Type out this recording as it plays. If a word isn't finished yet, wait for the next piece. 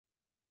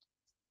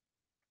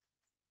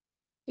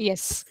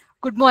Yes.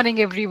 Good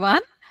morning, everyone.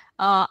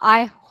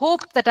 I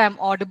hope that I'm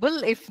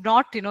audible. If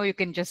not, you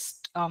can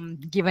just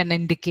give an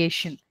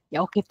indication. Yeah.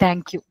 Okay.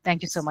 Thank you.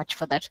 Thank you so much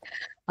for that.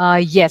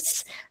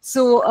 Yes.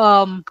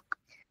 So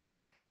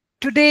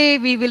today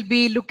we will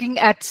be looking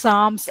at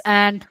Psalms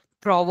and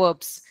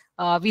Proverbs.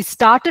 We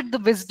started the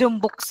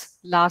wisdom books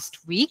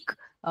last week.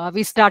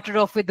 We started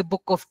off with the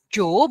book of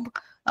Job.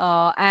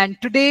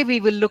 And today we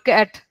will look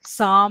at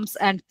Psalms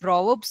and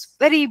Proverbs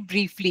very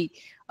briefly,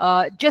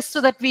 just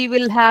so that we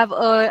will have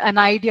an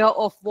idea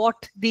of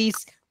what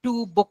these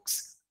two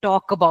books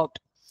talk about.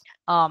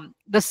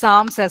 The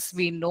Psalms, as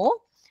we know,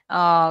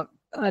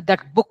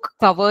 that book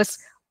covers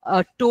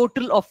a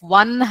total of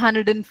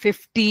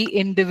 150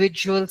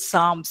 individual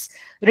Psalms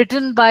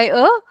written by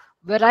a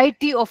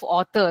variety of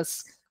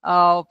authors.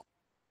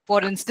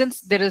 For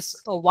instance, there is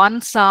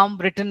one Psalm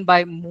written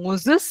by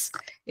Moses,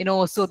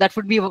 so that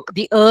would be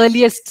the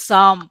earliest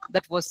Psalm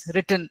that was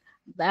written,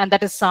 and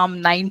that is Psalm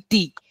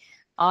 90.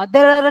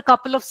 There are a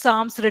couple of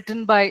Psalms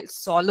written by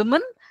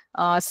Solomon,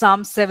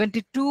 Psalm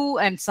 72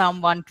 and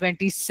Psalm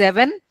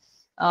 127.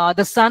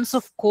 The sons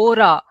of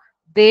Korah,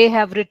 they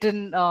have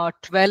written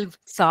 12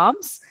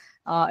 Psalms.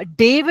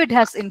 David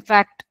has, in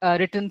fact,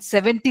 written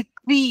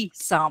 73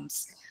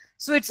 Psalms.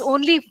 So it's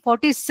only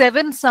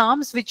 47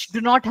 Psalms which do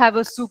not have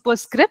a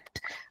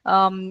superscript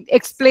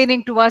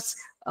explaining to us,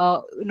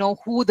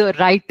 who the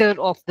writer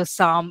of the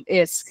Psalm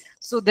is.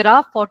 So there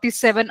are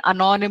 47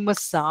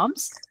 anonymous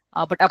Psalms,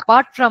 but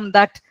apart from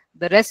that,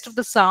 the rest of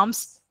the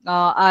Psalms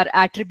are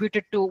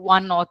attributed to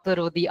one author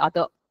or the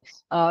other.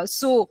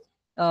 So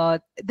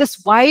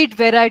this wide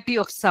variety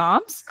of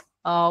Psalms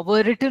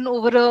were written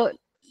over a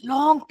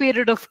long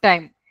period of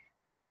time,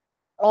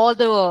 all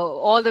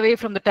the way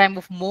from the time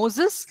of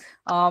Moses.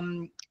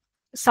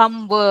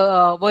 Some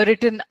were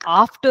written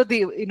after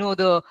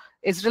the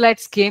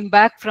Israelites came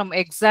back from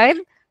exile.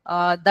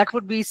 That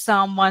would be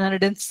Psalm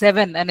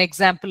 107. An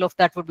example of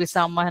that would be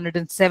Psalm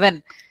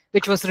 107,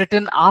 which was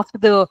written after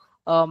the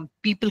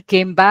people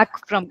came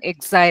back from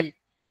exile.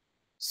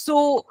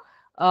 So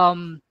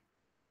under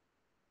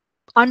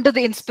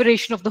the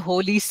inspiration of the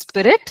Holy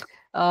Spirit,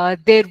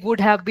 there would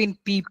have been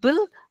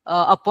people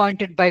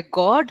appointed by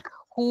God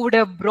who would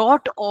have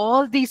brought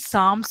all these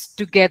Psalms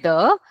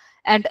together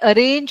and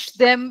arranged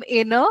them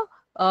in a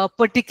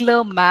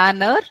particular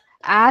manner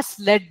as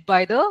led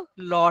by the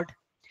Lord.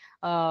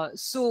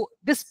 So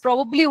this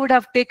probably would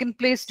have taken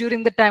place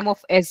during the time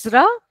of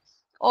Ezra,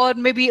 or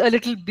maybe a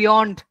little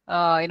beyond,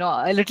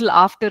 a little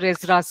after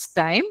Ezra's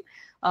time,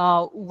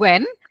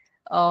 when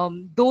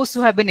those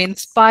who have been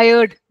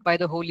inspired by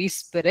the Holy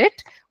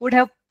Spirit would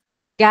have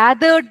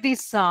gathered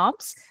these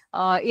Psalms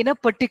in a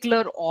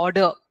particular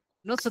order,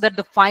 so that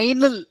the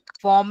final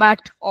format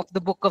of the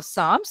book of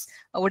Psalms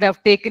would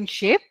have taken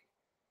shape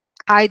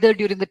either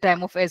during the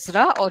time of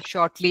Ezra or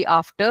shortly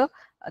after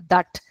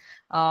that.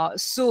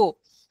 So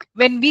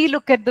when we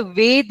look at the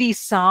way these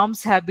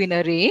Psalms have been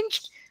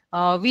arranged,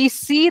 we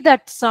see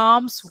that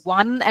Psalms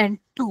 1 and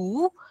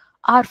 2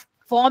 are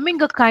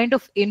forming a kind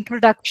of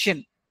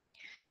introduction.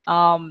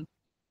 And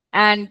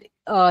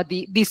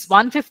these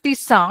 150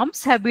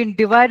 Psalms have been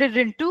divided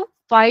into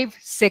 5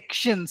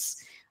 sections.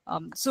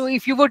 So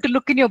if you were to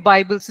look in your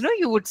Bibles,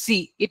 you would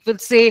see it will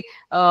say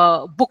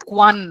book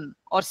 1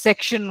 or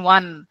section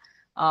 1.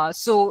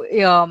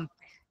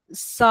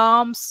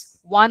 Psalms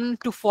 1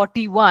 to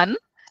 41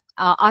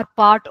 are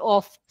part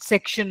of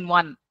section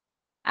 1.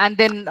 And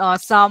then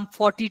Psalm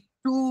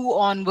 42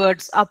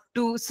 onwards up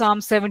to Psalm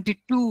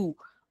 72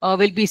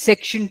 will be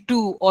section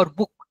 2 or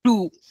book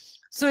 2.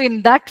 So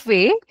in that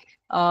way,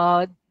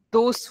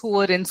 those who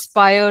were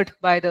inspired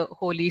by the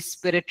Holy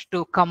Spirit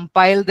to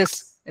compile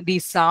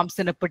these Psalms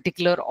in a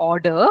particular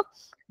order,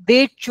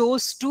 they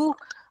chose to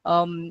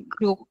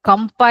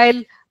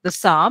compile the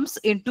Psalms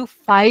into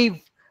 5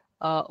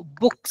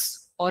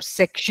 books or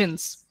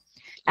sections.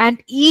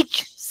 And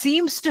each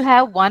seems to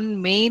have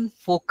one main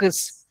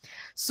focus.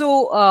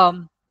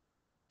 So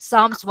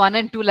Psalms 1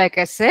 and 2, like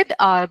I said,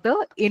 are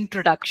the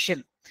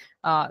introduction.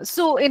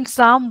 So in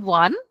Psalm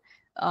 1,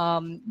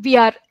 we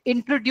are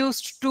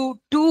introduced to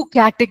 2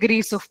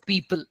 categories of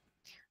people.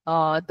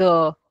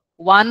 The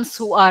ones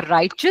who are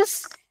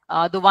righteous,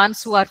 the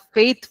ones who are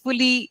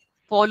faithfully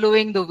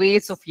following the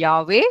ways of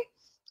Yahweh,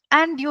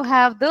 and you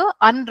have the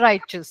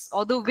unrighteous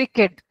or the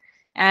wicked,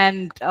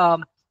 and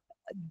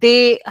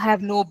they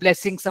have no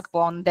blessings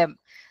upon them.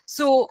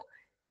 So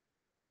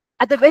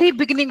at the very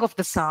beginning of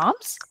the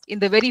Psalms, in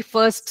the very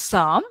first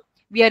Psalm,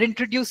 we are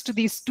introduced to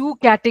these 2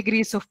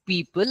 categories of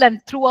people,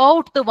 and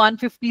throughout the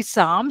 150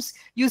 Psalms,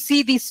 you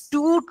see these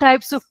 2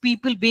 types of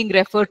people being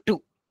referred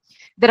to.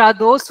 There are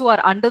those who are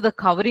under the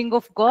covering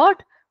of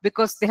God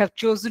because they have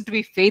chosen to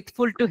be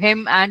faithful to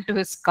Him and to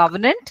His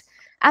covenant.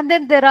 And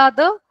then there are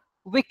the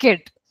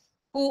wicked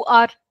who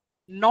are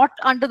not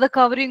under the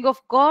covering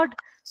of God.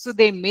 So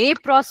they may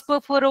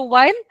prosper for a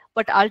while,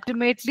 but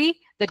ultimately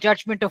the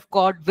judgment of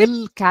God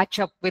will catch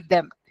up with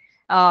them.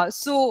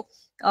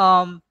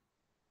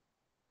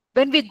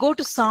 When we go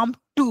to Psalm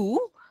 2,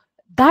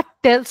 that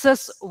tells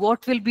us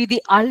what will be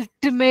the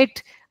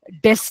ultimate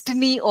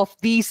destiny of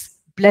these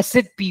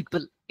blessed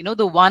people,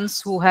 the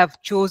ones who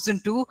have chosen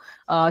to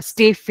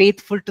stay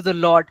faithful to the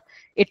Lord.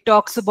 It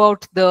talks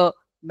about the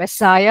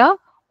Messiah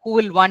who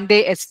will one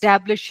day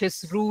establish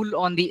his rule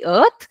on the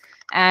earth.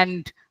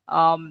 And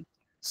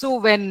so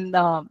when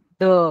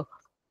the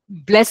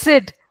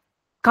blessed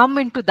come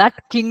into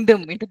that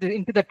kingdom,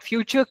 into that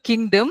future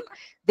kingdom,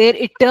 their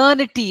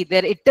eternity,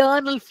 their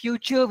eternal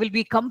future will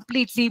be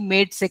completely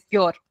made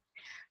secure.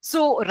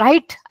 So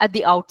right at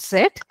the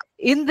outset,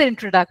 in the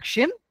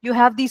introduction, you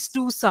have these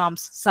two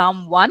Psalms.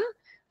 Psalm 1,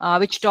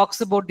 which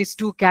talks about these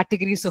two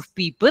categories of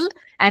people,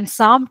 and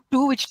Psalm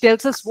 2, which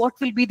tells us what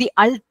will be the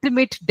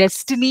ultimate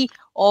destiny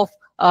of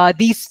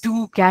these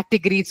two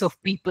categories of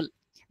people.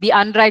 The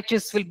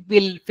unrighteous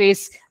will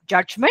face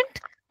judgment.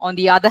 On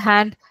the other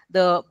hand,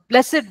 the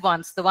blessed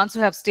ones, the ones who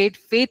have stayed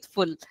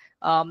faithful,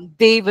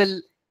 they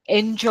will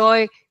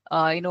enjoy,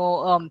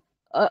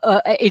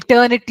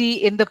 eternity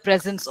in the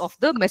presence of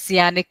the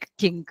Messianic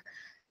King.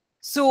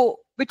 So,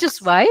 which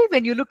is why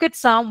when you look at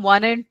Psalm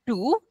 1 and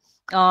 2,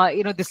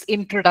 this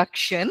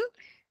introduction,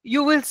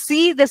 you will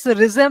see there's a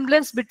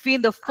resemblance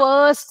between the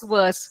first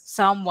verse,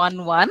 Psalm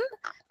 1:1,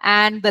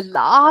 and the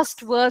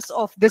last verse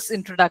of this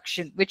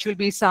introduction, which will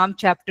be Psalm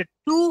chapter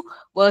 2,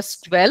 verse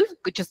 12,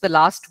 which is the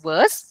last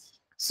verse.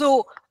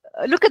 So,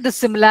 look at the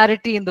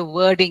similarity in the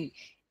wording.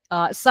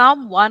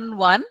 Psalm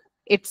 1:1,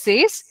 it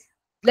says,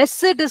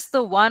 "Blessed is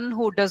the one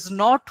who does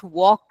not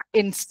walk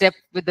in step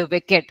with the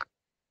wicked."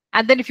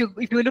 And then if you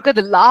look at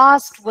the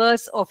last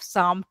verse of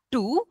Psalm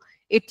 2,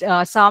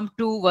 Psalm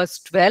 2 verse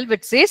 12,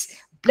 it says,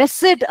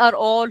 "Blessed are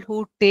all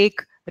who take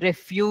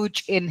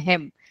refuge in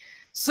him."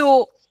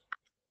 So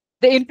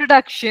the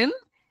introduction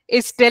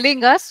is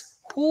telling us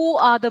who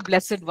are the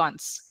blessed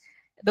ones.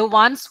 The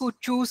ones who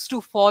choose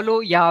to follow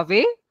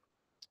Yahweh,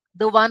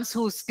 the ones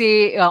who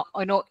stay,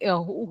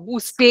 who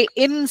stay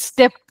in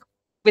step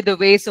with the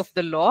ways of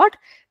the Lord.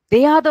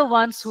 They are the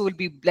ones who will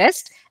be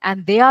blessed,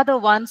 and they are the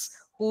ones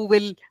who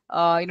will,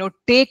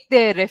 take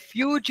their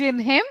refuge in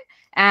him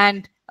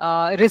and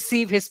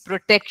receive his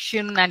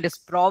protection and his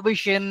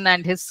provision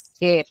and his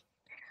care.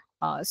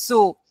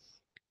 So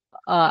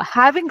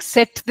having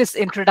set this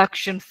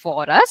introduction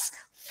for us,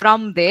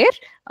 from there,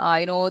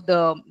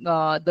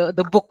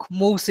 the book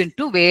moves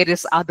into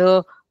various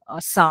other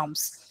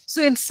Psalms.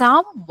 So in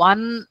Psalm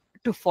 1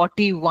 to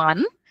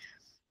 41,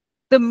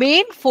 the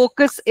main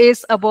focus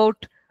is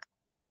about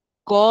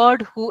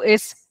God who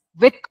is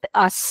with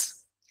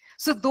us.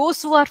 So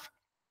those who are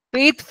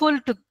faithful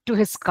to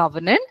his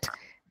covenant,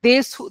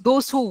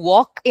 those who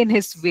walk in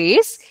his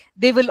ways,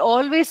 they will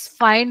always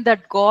find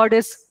that God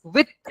is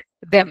with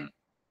them.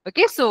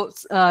 Okay, so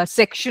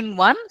section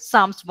 1,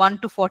 Psalms 1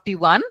 to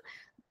 41,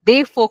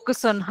 they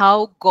focus on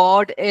how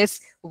God is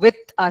with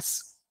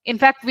us. In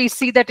fact, we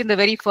see that in the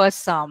very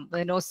first Psalm,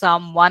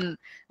 Psalm 1,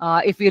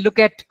 if we look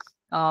at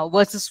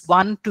verses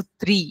 1 to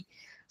 3.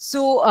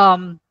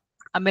 So,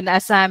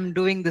 as I'm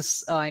doing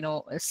this,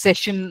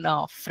 session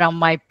from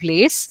my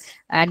place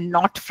and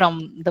not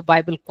from the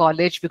Bible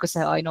College, because,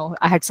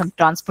 I had some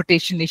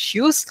transportation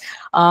issues.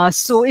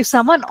 So if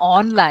someone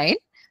online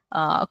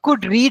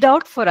could read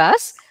out for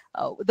us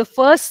the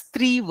first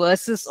 3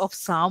 verses of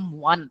Psalm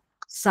 1,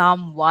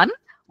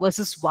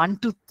 verses 1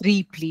 to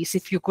 3, please,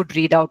 if you could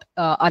read out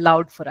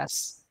aloud for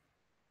us.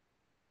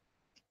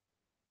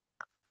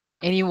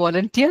 Any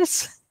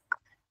volunteers?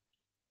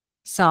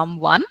 Psalm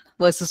 1,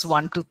 verses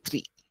 1 to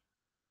 3.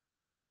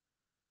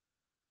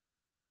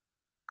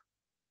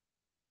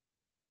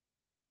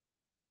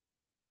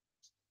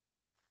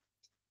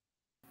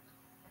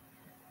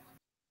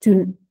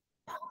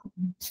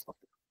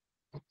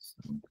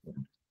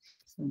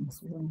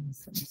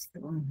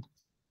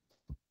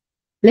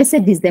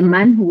 Blessed is the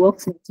man who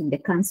walks not in the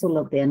counsel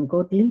of the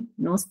ungodly,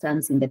 nor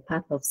stands in the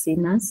path of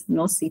sinners,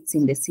 nor sits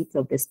in the seat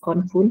of the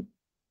scornful,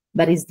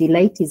 but his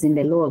delight is in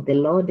the law of the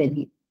Lord,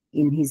 and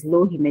in his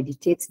law he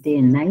meditates day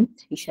and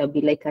night. He shall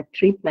be like a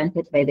tree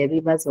planted by the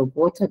rivers of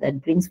water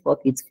that brings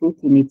forth its fruit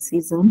in its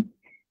season,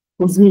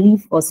 whose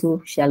leaf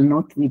also shall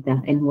not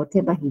wither, and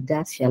whatever he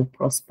does shall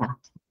prosper.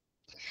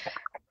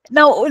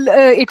 Now,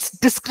 it's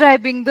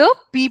describing the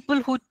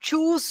people who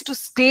choose to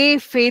stay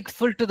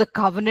faithful to the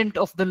covenant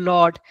of the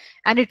Lord.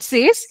 And it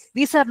says,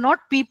 these are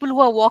not people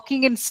who are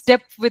walking in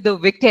step with the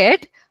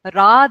wicked.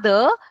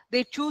 Rather,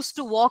 they choose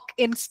to walk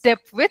in step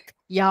with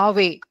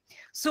Yahweh.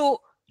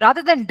 So,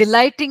 rather than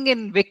delighting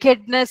in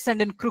wickedness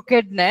and in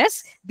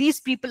crookedness, these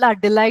people are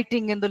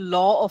delighting in the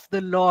law of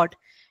the Lord.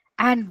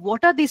 And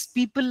what are these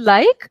people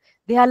like?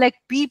 They are like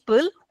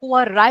people who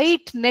are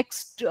right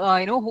next, they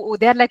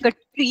are like a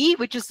tree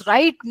which is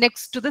right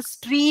next to the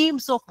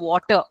streams of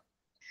water.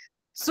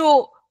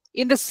 So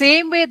in the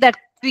same way that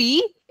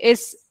tree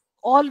is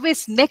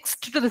always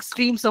next to the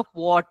streams of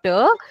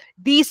water,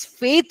 these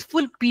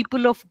faithful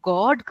people of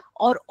God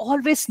are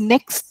always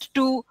next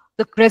to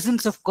the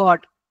presence of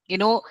God.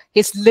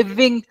 His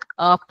living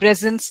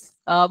presence,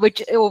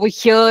 which over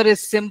here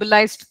is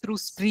symbolized through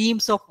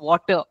streams of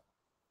water.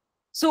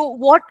 So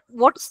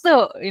what's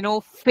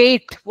the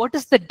fate? What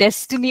is the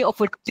destiny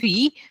of a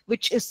tree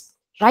which is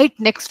right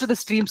next to the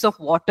streams of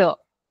water?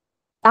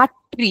 that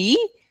tree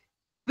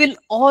will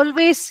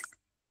always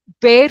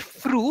bear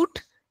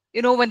fruit,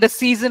 when the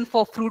season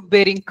for fruit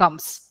bearing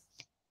comes.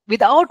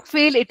 Without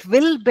fail, it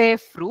will bear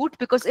fruit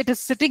because it is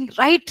sitting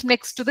right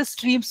next to the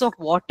streams of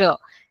water.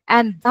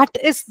 And that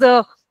is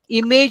the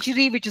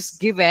imagery which is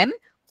given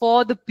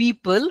for the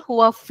people who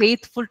are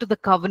faithful to the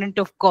covenant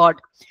of God.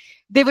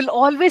 They will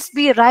always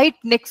be right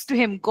next to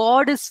him.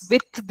 God is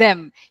with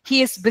them,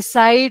 he is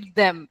beside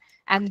them.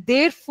 And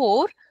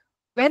therefore,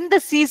 when the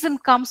season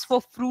comes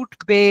for fruit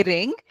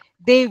bearing,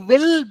 they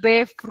will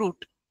bear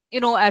fruit.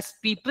 As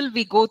people,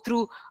 we go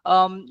through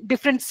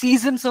different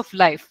seasons of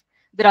life.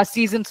 There are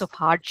seasons of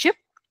hardship.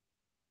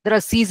 There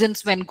are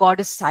seasons when God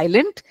is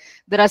silent.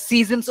 There are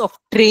seasons of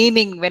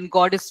training when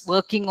God is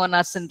working on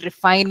us and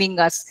refining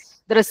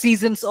us. There are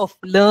seasons of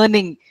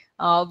learning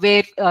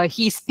where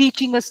He's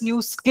teaching us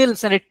new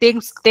skills, and it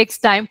takes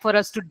time for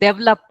us to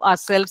develop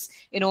ourselves,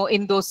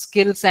 in those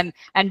skills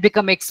and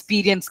become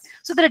experienced.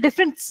 So there are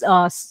different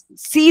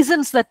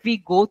seasons that we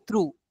go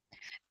through.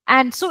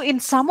 And so in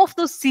some of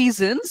those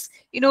seasons,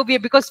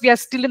 because we are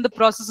still in the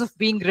process of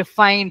being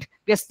refined,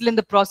 we are still in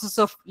the process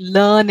of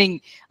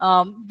learning,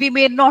 we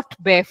may not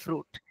bear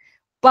fruit.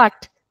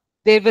 But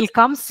there will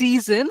come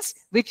seasons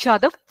which are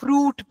the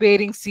fruit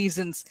bearing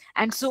seasons.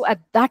 And so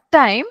at that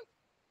time,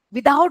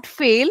 without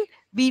fail,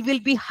 we will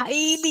be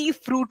highly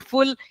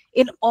fruitful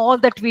in all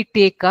that we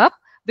take up,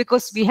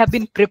 because we have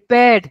been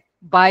prepared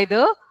by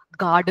the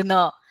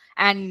gardener.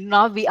 And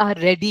now we are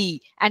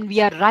ready, and we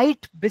are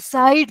right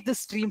beside the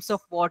streams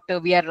of water.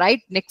 We are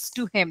right next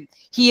to him.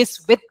 He is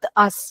with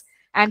us.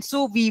 And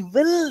so we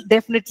will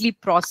definitely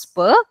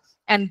prosper.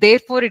 And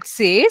therefore it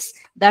says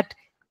that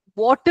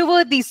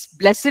whatever these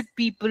blessed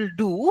people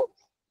do,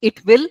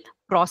 it will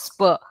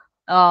prosper.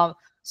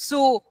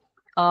 So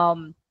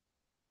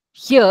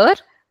here,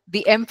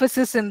 the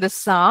emphasis in the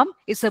psalm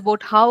is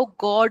about how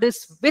God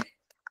is with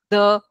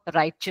the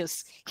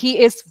righteous.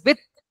 He is with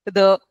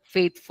the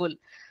faithful.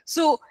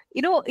 So,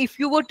 if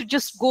you were to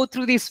just go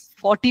through these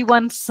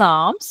 41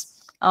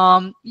 psalms,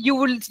 you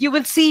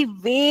will see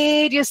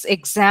various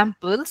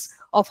examples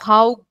of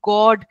how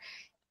God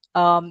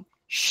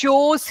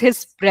shows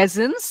his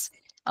presence,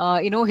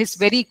 his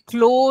very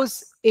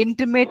close,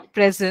 intimate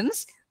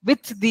presence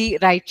with the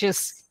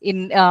righteous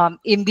in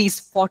these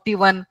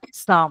 41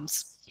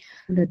 psalms.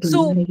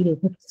 So,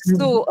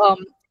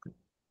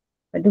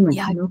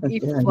 yeah,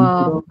 if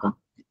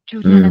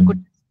Juliana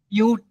could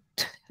mute.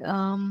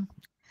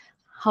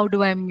 How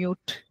do I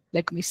mute?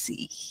 Let me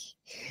see.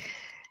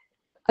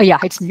 Oh, yeah,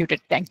 it's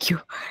muted. Thank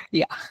you.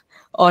 Yeah.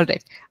 All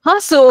right.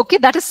 So, okay,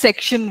 that is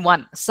section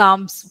 1,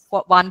 Psalms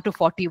 1 to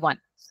 41.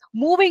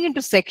 Moving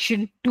into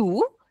section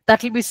 2,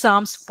 that will be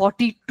Psalms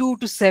 42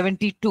 to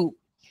 72.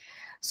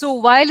 So,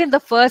 while in the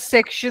first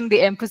section,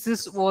 the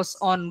emphasis was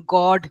on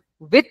God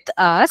with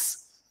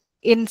us,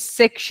 in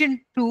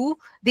section 2,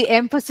 the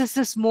emphasis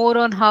is more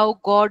on how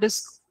God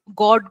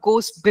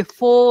goes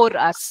before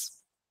us.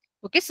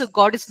 Okay, so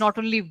God is not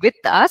only with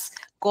us,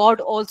 God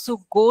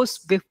also goes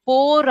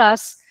before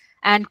us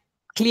and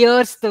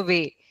clears the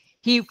way.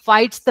 He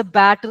fights the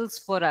battles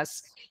for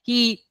us.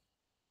 He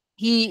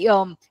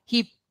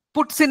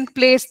puts in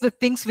place the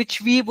things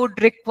which we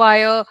would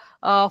require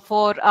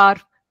for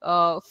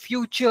our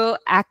future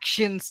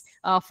actions,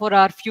 for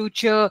our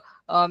future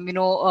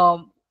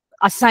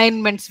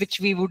assignments which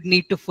we would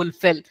need to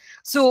fulfill.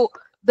 So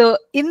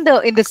in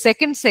the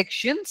second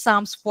section,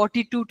 Psalms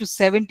 42 to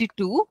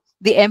 72,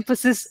 the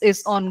emphasis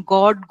is on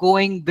God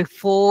going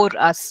before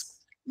us.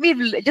 We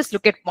will just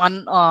look at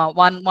one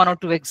or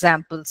two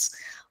examples.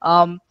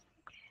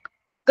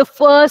 The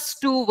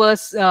first two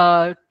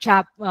the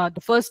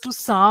first two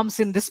psalms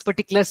in this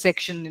particular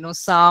section,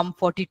 Psalm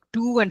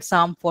 42 and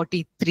Psalm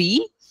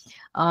 43,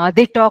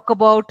 they talk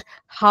about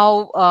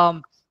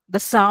how the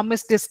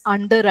psalmist is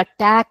under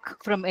attack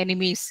from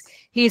enemies.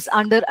 He is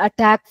under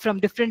attack from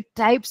different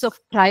types of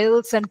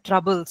trials and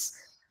troubles.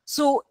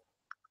 So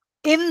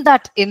in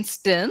that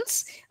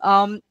instance,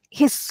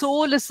 his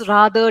soul is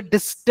rather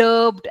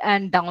disturbed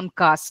and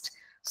downcast.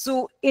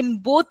 So in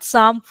both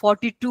Psalm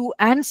 42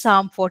 and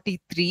Psalm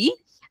 43,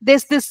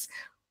 there's this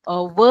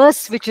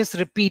verse which is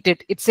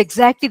repeated. It's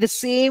exactly the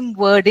same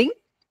wording,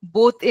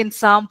 both in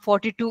Psalm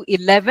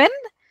 42:11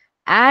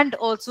 and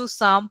also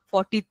Psalm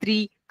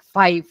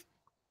 43:5.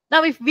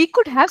 Now, if we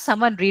could have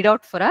someone read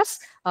out for us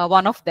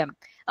one of them,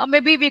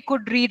 maybe we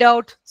could read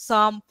out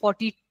Psalm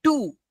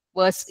 42,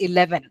 verse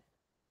 11.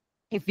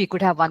 If we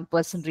could have one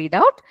person read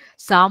out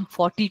Psalm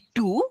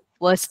 42,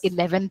 verse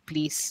 11,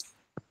 please.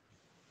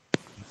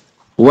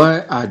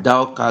 Why art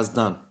thou cast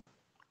down,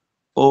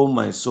 O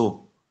my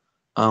soul,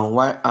 and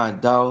why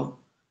art thou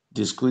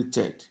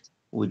disquieted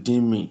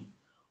within me?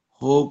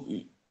 Hope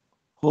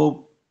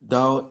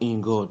thou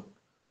in God,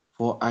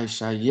 for I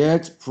shall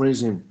yet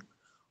praise him,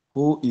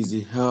 who is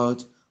the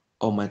health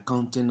of my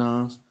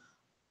countenance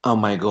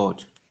and my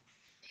God.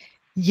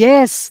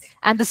 Yes,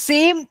 and the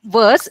same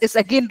verse is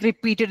again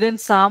repeated in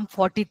Psalm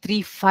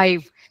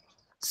 43:5.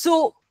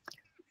 So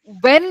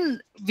when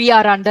we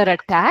are under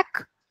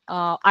attack,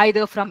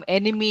 either from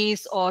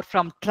enemies or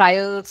from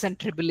trials and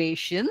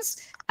tribulations.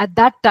 At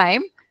that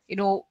time,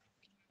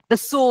 the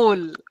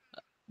soul,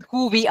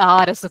 who we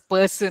are as a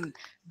person,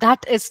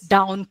 that is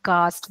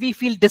downcast. We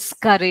feel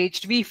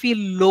discouraged. We feel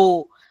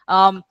low.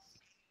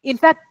 In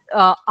fact,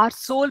 our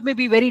soul may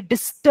be very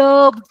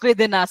disturbed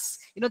within us.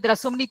 There are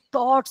so many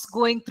thoughts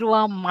going through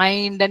our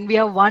mind, and we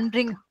are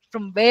wondering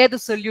from where the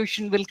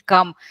solution will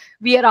come.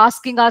 We are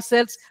asking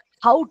ourselves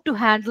how to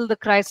handle the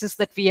crisis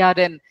that we are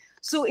in.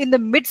 So, in the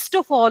midst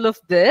of all of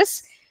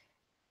this,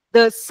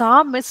 the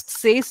psalmist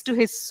says to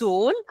his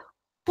soul,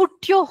 "Put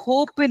your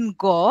hope in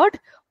God,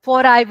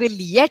 for I will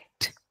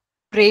yet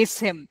praise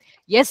him."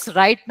 Yes,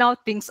 right now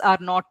things are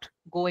not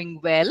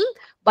going well,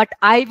 but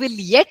I will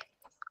yet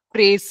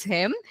praise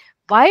him.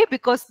 Why?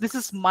 Because this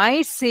is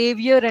my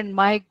Savior and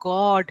my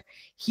God.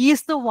 He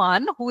is the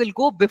one who will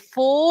go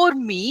before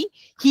me.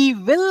 He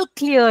will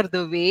clear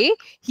the way.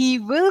 He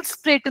will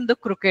straighten the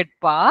crooked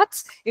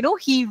paths.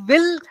 He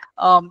will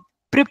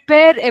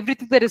prepare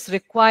everything that is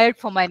required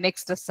for my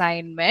next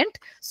assignment.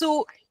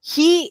 So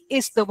he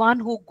is the one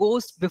who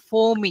goes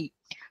before me.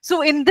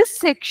 So in this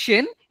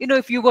section,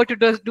 if you were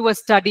to do a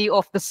study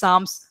of the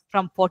Psalms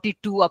from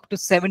 42 up to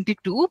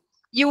 72,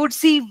 you would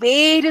see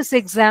various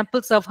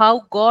examples of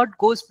how God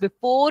goes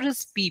before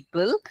his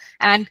people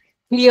and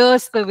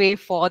clears the way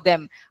for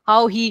them,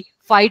 how he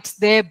fights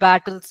their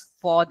battles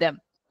for them.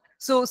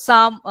 So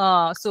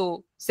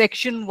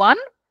section 1,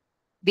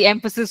 the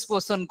emphasis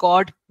was on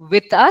God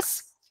with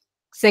us.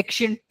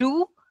 Section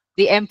 2,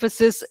 the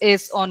emphasis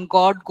is on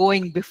God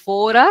going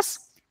before us.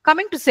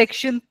 Coming to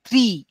section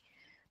 3,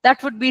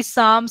 that would be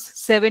Psalms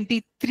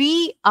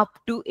 73 up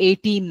to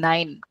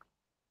 89.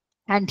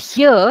 And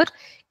here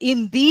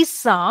in these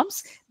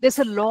Psalms, there's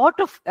a lot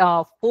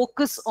of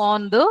focus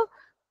on the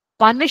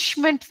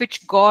punishment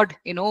which God,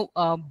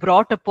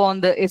 brought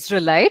upon the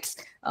Israelites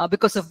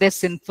because of their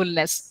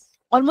sinfulness.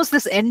 Almost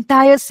this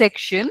entire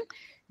section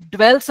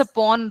dwells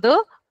upon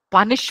the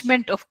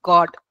punishment of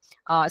God.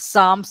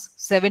 Psalms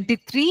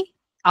 73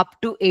 up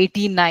to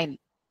 89.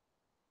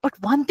 But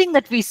one thing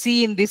that we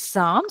see in these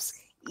Psalms,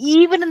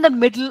 even in the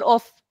middle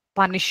of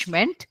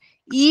punishment,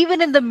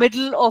 even in the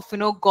middle of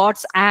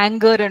God's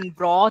anger and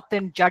wrath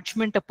and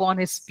judgment upon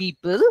his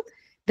people,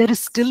 there is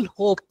still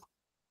hope.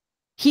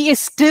 He is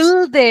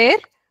still there,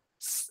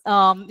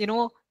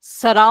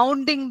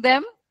 surrounding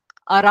them,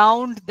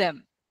 around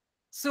them.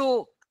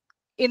 So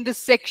in this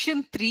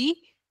section 3,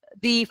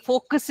 the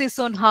focus is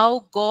on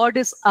how God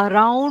is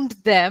around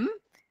them,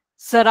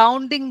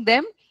 surrounding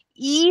them,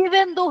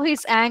 even though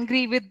he's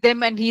angry with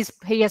them and he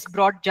has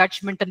brought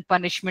judgment and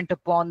punishment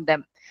upon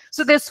them.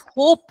 So there's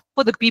hope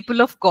for the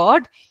people of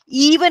God,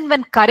 even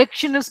when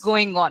correction is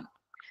going on.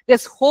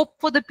 There's hope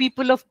for the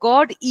people of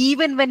God,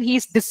 even when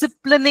he's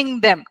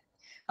disciplining them.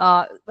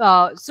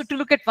 So to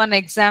look at one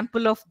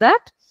example of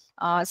that,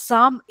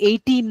 Psalm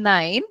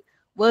 89,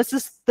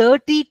 verses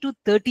 30 to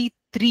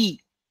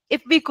 33.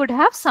 If we could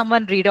have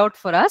someone read out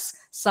for us,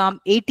 Psalm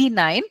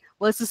 89,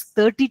 verses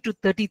 30 to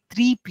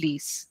 33,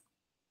 please.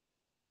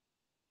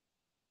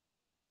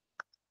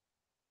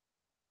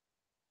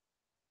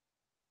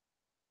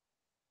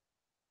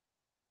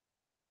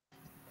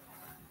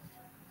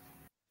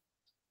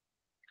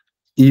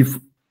 If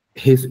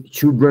his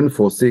children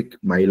forsake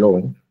my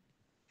law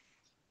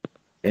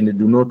and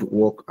do not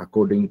walk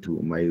according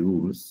to my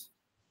rules,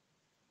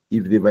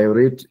 if they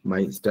violate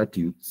my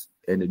statutes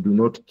and do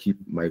not keep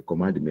my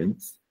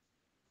commandments,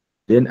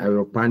 then I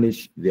will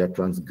punish their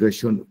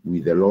transgression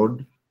with the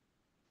Lord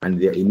and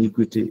their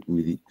iniquity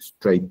with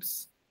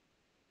stripes.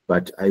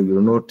 But I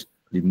will not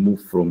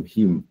remove from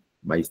him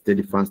my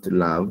steadfast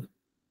love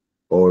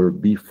or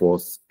be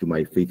forced to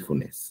my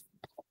faithfulness.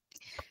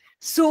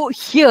 So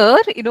here,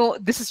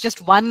 this is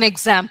just one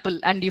example,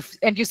 and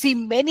you see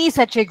many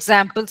such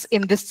examples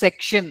in this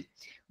section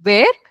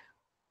where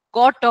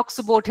God talks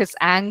about his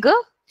anger.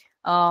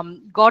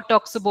 God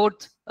talks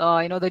about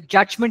the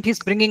judgment he's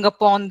bringing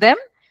upon them.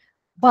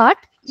 But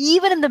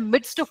even in the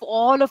midst of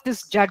all of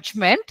this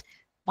judgment,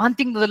 one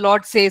thing that the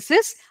Lord says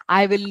is,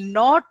 I will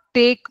not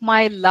take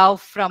my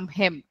love from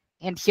him.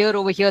 And here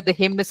over here, the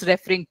hymn is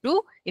referring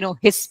to,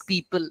 his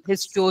people,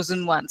 his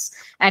chosen ones.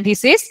 And he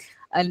says,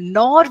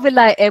 nor will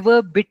I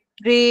ever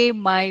betray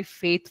my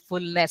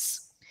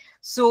faithfulness.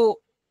 So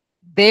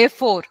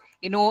therefore,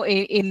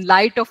 in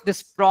light of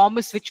this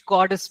promise which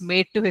God has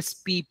made to his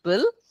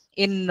people,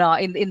 in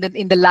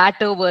the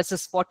latter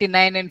verses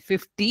 49 and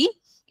 50,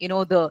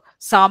 the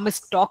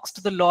psalmist talks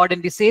to the Lord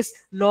and he says,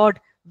 Lord,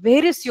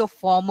 where is your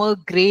former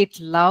great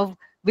love,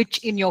 which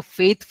in your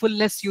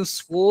faithfulness you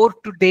swore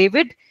to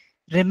David?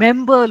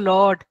 Remember,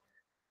 Lord,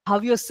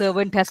 how your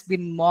servant has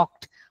been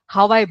mocked,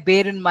 how I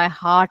bear in my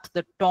heart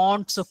the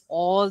taunts of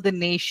all the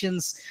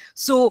nations.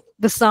 So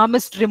the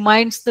psalmist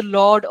reminds the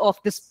Lord of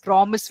this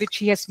promise which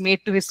he has made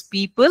to his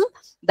people,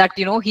 that,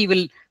 he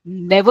will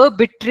never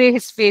betray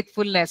his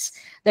faithfulness,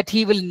 that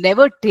he will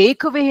never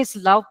take away his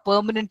love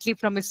permanently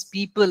from his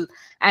people.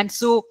 And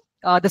so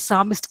the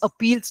psalmist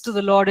appeals to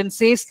the Lord and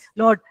says,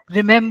 Lord,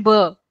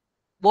 remember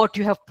what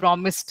you have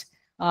promised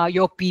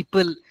your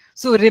people.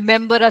 So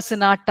remember us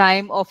in our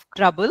time of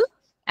trouble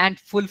and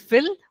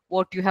fulfill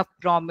what you have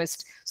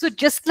promised. So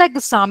just like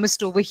the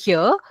psalmist over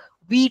here,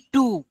 we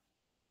too,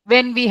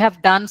 when we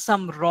have done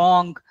some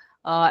wrong,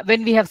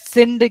 when we have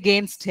sinned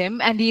against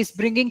him and he is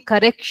bringing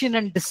correction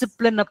and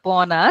discipline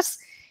upon us,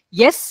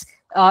 yes,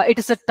 it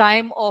is a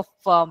time of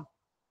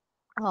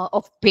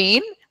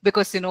pain,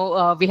 because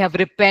we have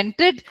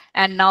repented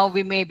and now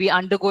we may be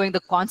undergoing the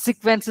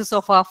consequences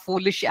of our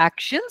foolish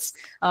actions.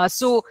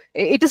 So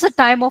it is a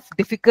time of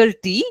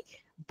difficulty,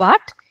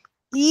 but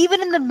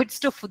even in the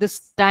midst of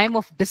this time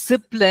of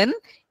discipline,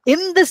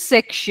 in this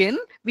section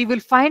we will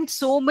find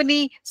so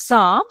many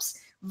psalms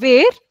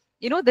where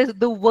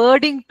the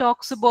wording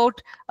talks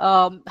about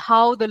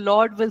how the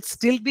Lord will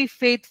still be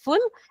faithful,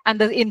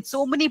 and in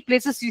so many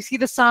places you see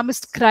the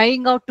psalmist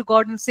crying out to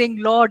God and saying,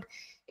 Lord,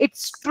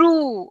 it's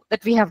true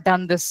that we have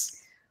done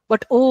this,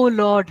 but oh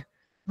Lord,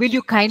 will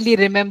you kindly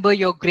remember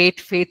your great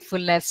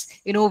faithfulness?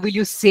 Will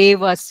you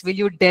save us? Will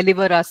you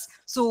deliver us?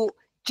 So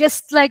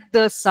just like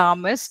the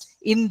psalmist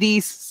in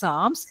these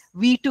psalms,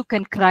 we too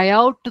can cry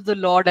out to the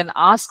Lord and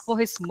ask for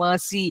his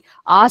mercy,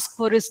 ask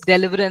for his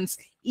deliverance,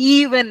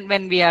 even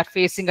when we are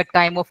facing a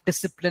time of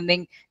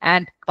disciplining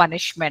and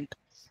punishment.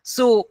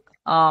 So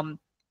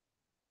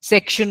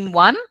section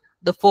 1,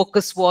 the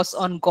focus was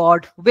on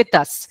God with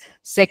us.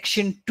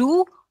 Section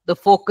 2, the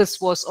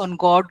focus was on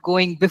God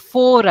going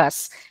before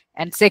us.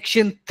 And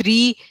section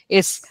 3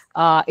 is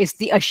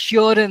the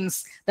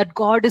assurance that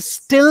God is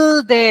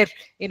still there,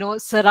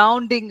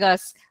 surrounding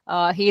us.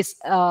 He is,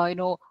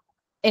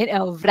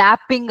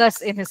 wrapping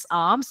us in his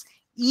arms,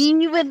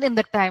 even in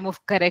the time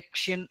of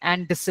correction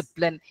and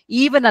discipline.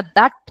 Even at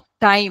that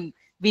time,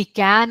 we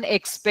can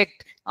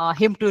expect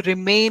him to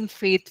remain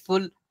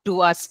faithful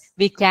to us.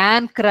 We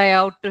can cry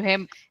out to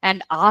him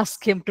and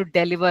ask him to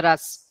deliver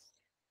us.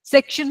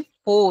 Section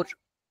 4,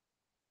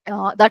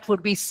 that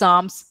would be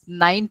Psalms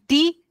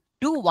 90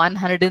 to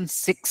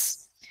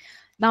 106.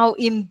 Now,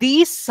 in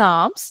these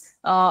Psalms,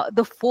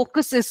 the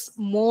focus is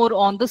more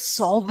on the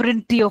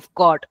sovereignty of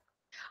God,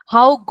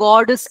 how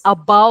God is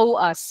above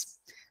us.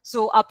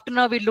 So up to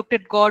now, we looked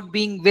at God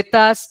being with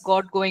us,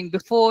 God going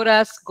before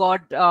us,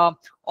 God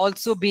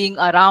also being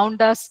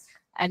around us.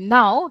 And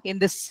now in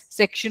this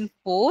section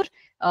 4,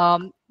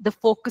 the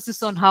focus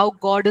is on how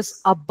God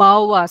is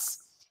above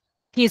us.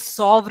 He is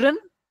sovereign.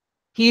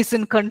 He is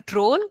in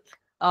control.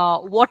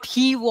 What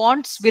he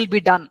wants will be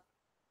done.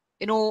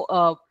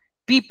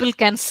 People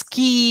can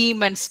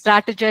scheme and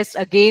strategize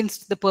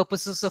against the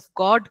purposes of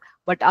God,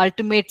 but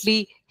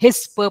ultimately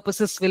his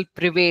purposes will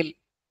prevail.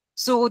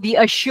 So the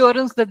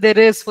assurance that there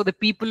is for the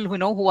people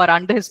who are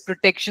under his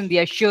protection, the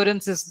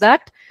assurance is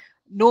that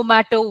no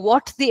matter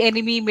what the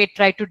enemy may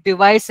try to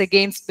devise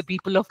against the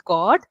people of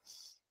God,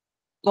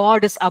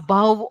 God is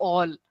above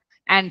all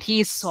and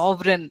he is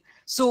sovereign.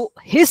 So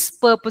his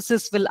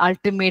purposes will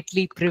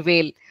ultimately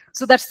prevail.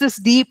 So that's this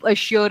deep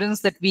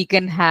assurance that we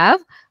can have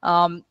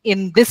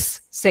in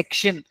this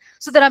section.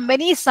 So there are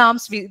many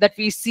Psalms that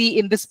we see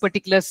in this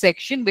particular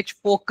section which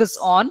focus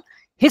on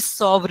his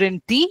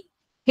sovereignty,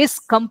 his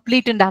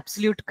complete and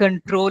absolute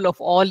control of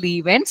all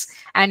events.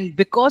 And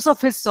because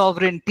of his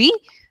sovereignty,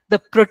 the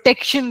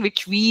protection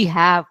which we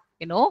have,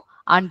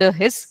 under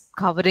his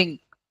covering.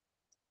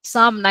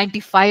 Psalm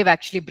 95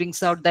 actually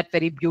brings out that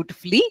very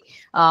beautifully.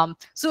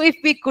 So if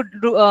we could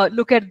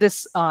look at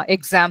this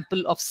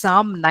example of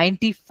Psalm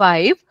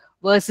 95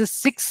 verses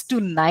 6 to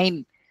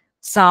 9.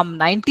 Psalm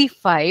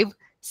 95,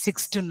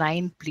 6 to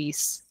 9,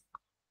 please.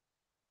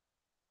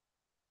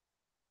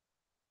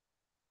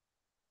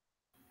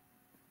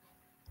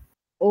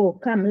 Oh,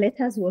 come,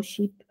 let us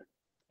worship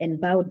and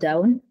bow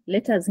down.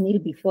 Let us kneel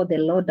before the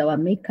Lord our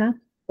Maker,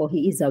 for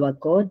he is our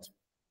God,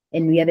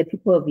 and we are the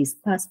people of his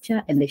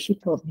pasture and the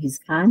sheep of his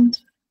hand.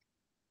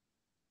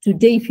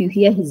 Today, if you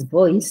hear his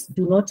voice,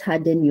 do not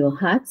harden your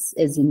hearts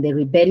as in the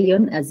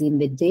rebellion, as in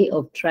the day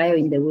of trial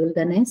in the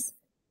wilderness.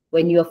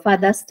 When your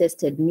fathers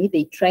tested me,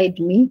 they tried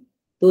me,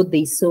 though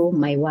they saw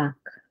my work.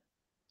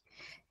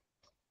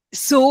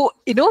 So,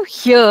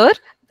 here,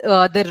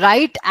 the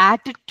right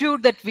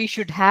attitude that we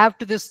should have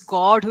to this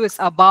God who is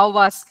above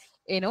us,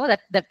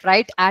 that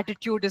right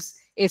attitude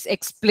is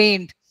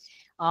explained.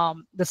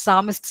 The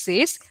psalmist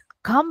says,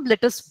 come,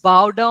 let us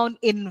bow down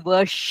in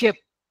worship.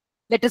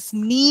 Let us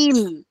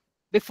kneel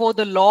before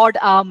the Lord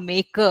our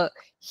Maker.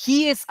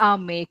 He is our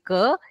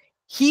Maker.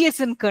 He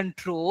is in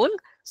control.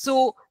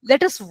 So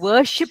let us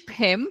worship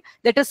him.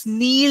 Let us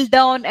kneel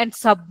down and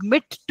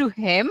submit to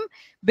him,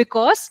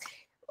 because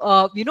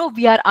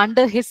we are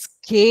under his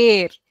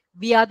care.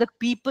 We are the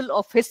people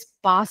of his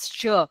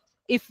pasture.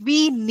 If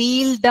we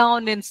kneel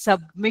down in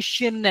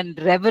submission and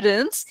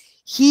reverence,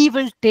 he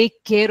will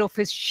take care of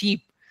his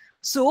sheep.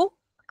 So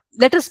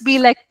let us be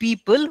like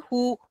people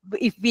who,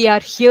 if we are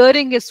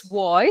hearing his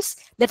voice,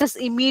 let us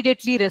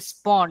immediately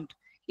respond.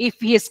 If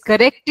he is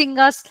correcting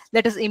us,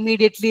 let us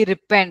immediately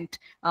repent,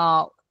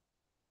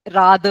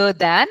 rather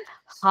than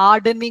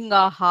hardening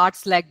our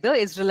hearts like the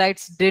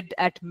Israelites did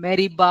at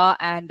Meribah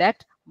and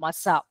at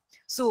Massah.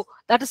 So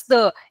that is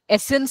the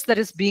essence that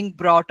is being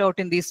brought out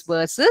in these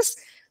verses.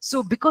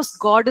 So because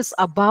God is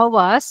above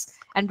us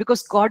and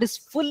because God is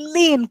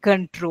fully in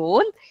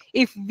control,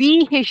 if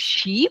we, his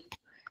sheep,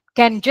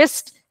 can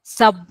just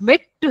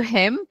submit to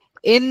him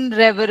in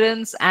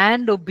reverence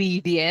and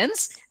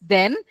obedience,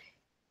 then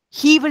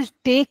he will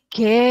take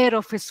care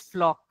of his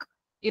flock.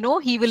 He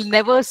will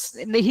never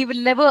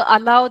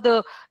allow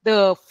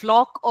the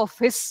flock of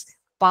his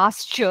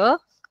pasture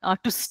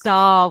to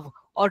starve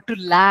or to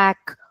lack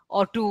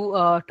or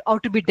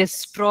to be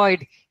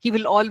destroyed. He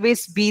will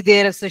always be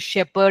there as a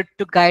shepherd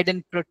to guide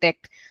and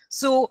protect.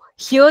 So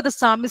here the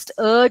psalmist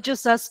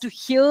urges us to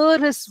hear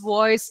his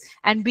voice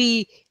and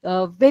be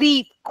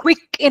very quick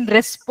in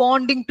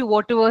responding to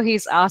whatever he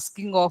is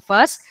asking of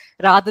us,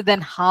 rather than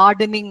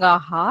hardening our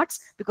hearts,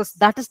 because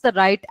that is the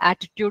right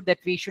attitude that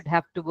we should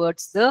have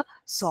towards the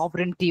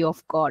sovereignty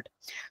of God.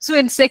 So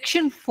in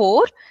section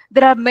 4,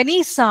 there are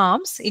many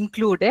psalms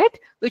included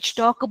which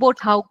talk about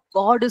how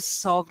God is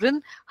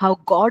sovereign, how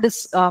God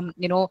is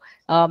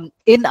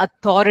in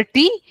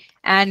authority,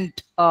 and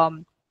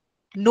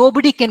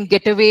nobody can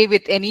get away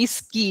with any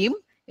scheme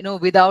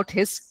without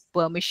his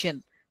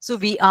permission. So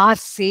we are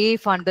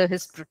safe under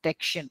his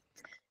protection.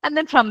 And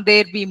then from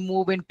there we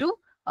move into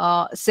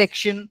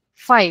section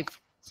 5.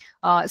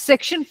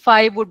 Section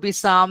 5 would be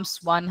Psalms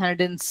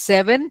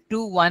 107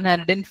 to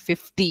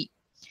 150.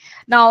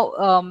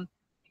 Now,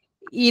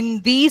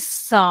 in these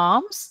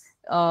Psalms,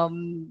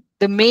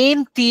 the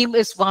main theme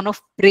is one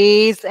of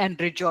praise and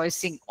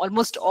rejoicing.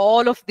 Almost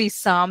all of these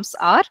Psalms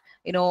are,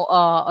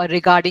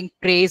 regarding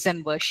praise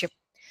and worship.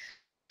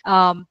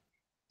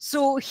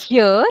 So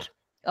here,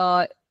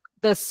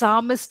 the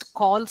psalmist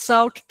calls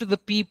out to the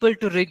people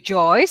to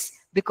rejoice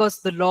because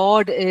the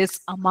Lord is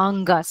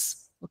among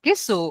us. Okay,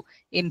 so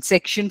in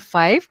section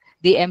 5,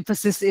 the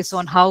emphasis is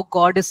on how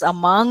God is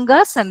among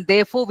us, and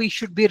therefore we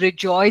should be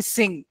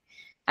rejoicing.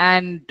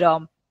 And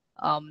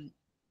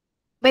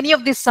many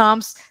of these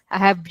psalms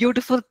have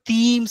beautiful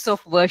themes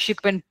of worship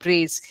and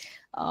praise.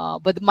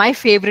 But my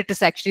favorite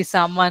is actually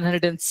Psalm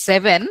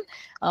 107,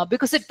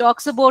 because it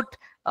talks about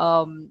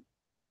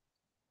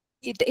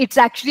it's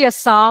actually a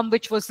psalm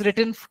which was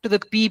written to the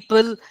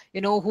people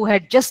who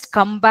had just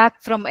come back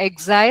from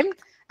exile,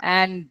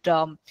 and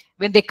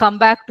when they come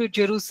back to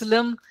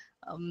Jerusalem,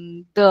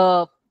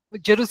 the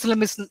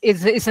Jerusalem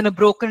is in a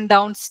broken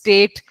down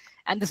state,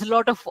 and there's a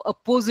lot of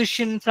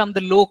opposition from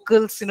the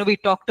locals. We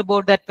talked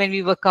about that when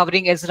we were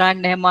covering Ezra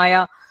and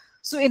Nehemiah.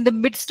 So in the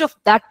midst of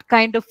that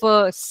kind of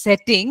a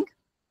setting,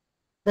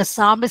 the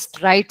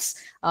psalmist writes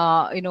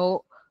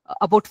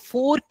about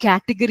 4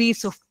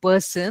 categories of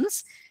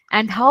persons,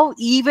 and how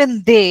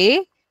even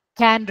they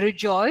can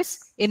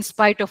rejoice in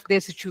spite of their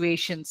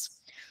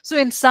situations. So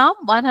in Psalm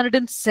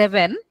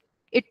 107,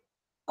 it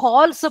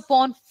calls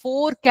upon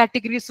 4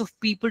 categories of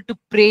people to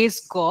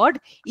praise God,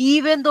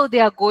 even though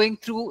they are going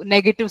through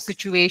negative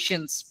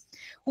situations.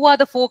 Who are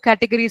the 4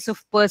 categories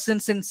of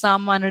persons in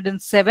Psalm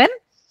 107?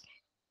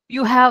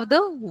 You have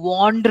the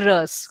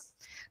wanderers.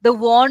 The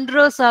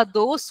wanderers are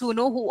those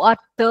who are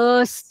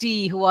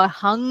thirsty, who are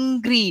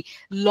hungry,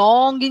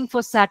 longing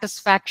for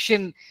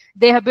satisfaction.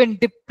 They have been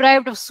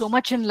deprived of so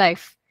much in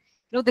life.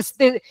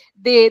 Their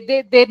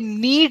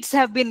needs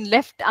have been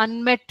left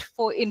unmet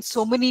in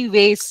so many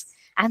ways,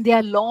 and they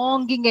are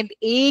longing and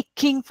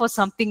aching for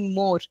something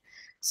more.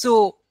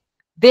 So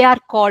they are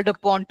called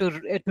upon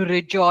to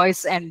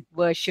rejoice and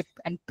worship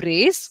and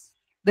praise.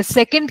 The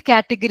second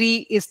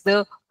category is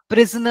the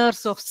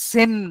prisoners of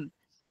sin.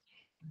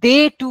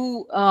 They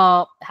too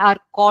are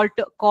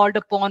called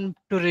upon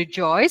to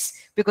rejoice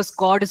because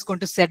God is going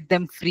to set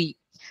them free.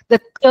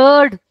 The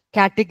third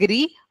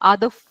category are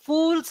the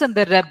fools and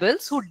the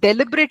rebels who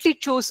deliberately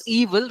chose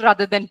evil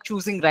rather than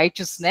choosing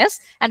righteousness,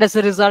 and as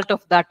a result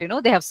of that,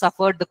 they have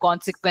suffered the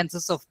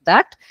consequences of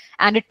that.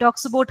 And it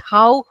talks about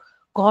how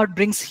God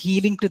brings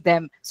healing to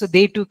them, so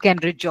they too can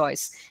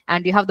rejoice.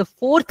 And you have the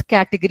fourth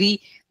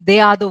category. They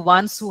are the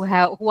ones who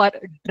are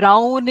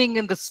drowning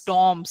in the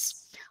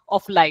storms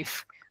of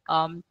life.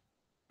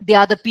 They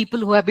are the people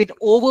who have been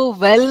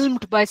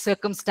overwhelmed by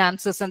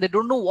circumstances and they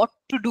don't know what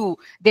to do.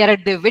 They are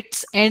at their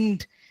wits'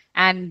 end.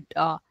 And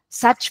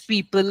such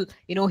people,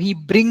 he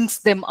brings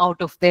them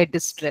out of their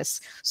distress.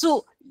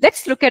 So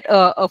let's look at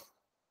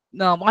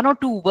 1 or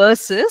 2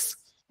 verses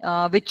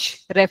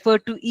which refer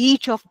to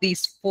each of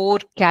these 4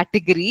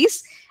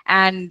 categories,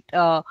 and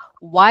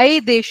why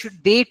they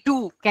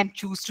too can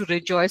choose to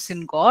rejoice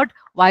in God,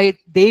 why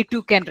they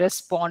too can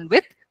respond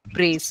with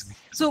praise.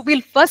 So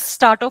we'll first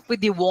start off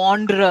with the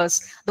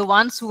wanderers, the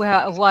ones who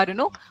are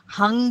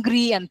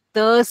hungry and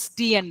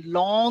thirsty and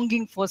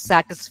longing for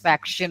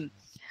satisfaction.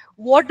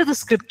 What do the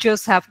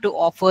scriptures have to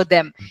offer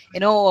them?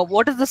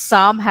 What does the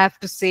psalm have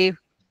to say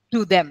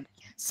to them?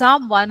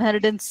 Psalm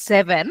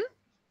 107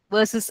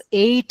 verses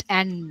 8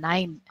 and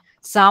 9.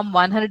 Psalm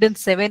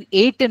 107,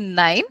 8 and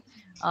 9.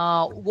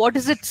 What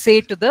does it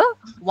say to the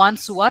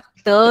ones who are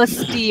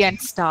thirsty and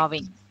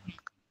starving?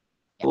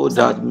 Oh,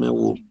 that men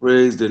will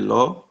praise the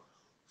Lord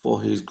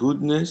for his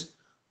goodness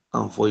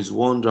and for his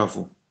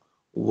wonderful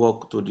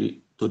work to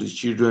the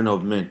children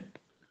of men.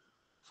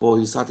 For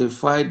he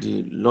satisfied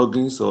the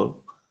longing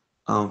soul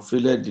and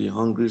filleth the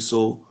hungry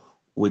soul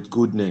with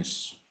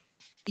goodness.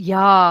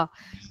 Yeah.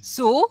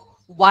 So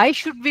why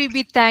should we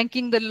be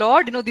thanking the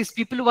Lord? These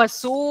people who are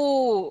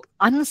so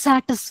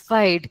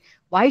unsatisfied,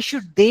 why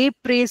should they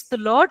praise the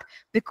Lord?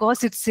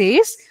 Because it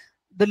says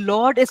the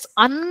Lord is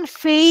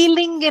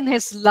unfailing in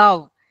his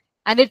love.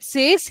 And it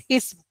says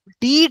his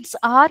deeds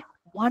are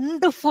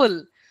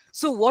wonderful.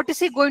 So what is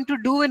he going to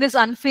do in his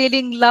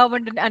unfailing love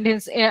and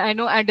his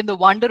and in the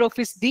wonder of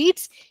his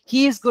deeds?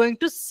 He is going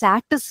to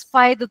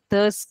satisfy the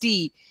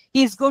thirsty.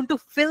 He is going to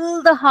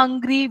fill the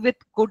hungry with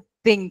good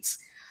things.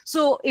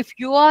 So if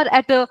you are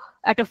at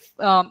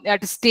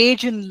a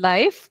stage in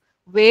life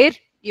where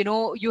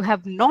you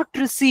have not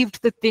received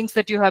the things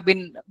that you have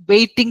been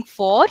waiting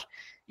for,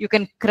 you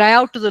can cry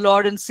out to the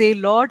Lord and say,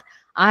 Lord,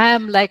 I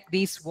am like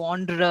these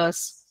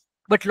wanderers.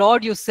 But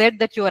Lord, you said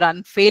that you are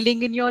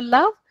unfailing in your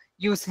love.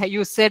 You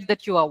said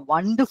that you are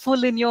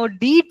wonderful in your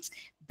deeds.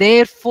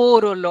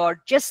 Therefore, O Lord,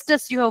 just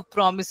as you have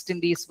promised in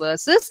these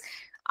verses,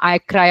 I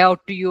cry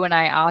out to you and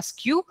I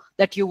ask you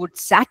that you would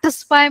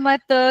satisfy my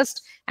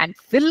thirst and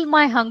fill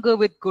my hunger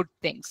with good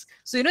things.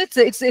 So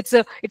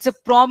it's a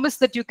promise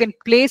that you can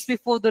place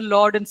before the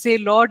Lord and say,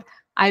 Lord,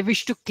 I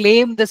wish to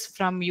claim this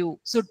from you.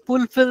 So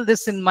fulfill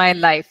this in my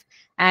life.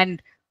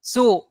 And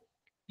so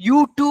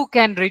you too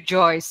can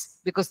rejoice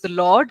because the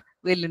Lord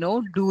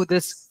will do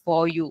this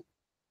for you.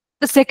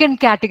 The second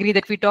category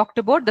that we talked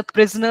about, the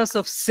prisoners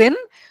of sin,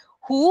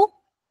 who,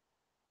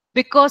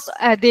 because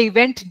they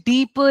went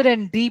deeper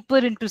and deeper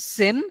into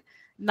sin,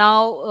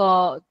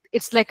 now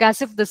it's like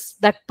as if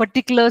that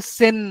particular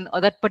sin or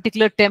that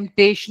particular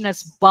temptation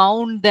has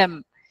bound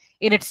them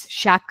in its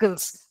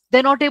shackles.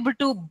 They're not able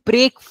to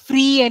break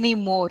free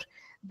anymore.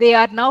 They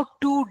are now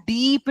too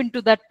deep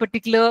into that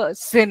particular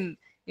sin,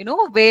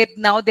 where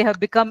now they have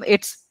become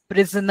its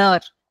prisoner.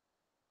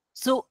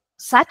 So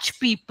such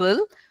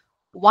people,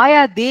 why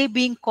are they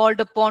being called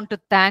upon to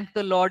thank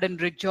the Lord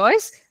and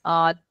rejoice?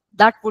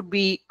 That would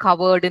be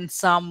covered in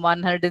Psalm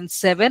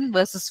 107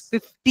 verses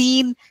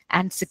 15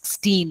 and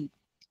 16.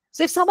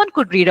 So if someone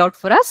could read out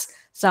for us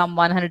Psalm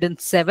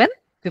 107,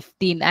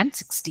 15 and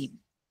 16.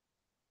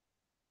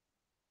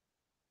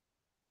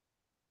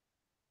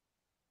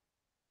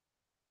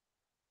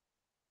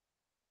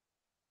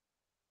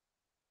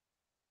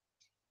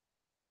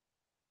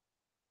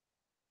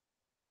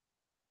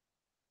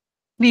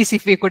 Please,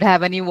 if we could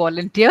have any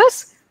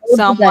volunteers.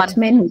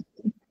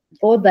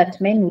 Oh,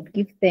 that men would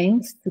give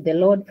thanks to the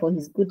Lord for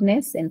his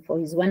goodness and for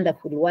his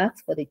wonderful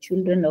works for the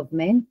children of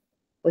men.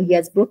 For he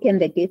has broken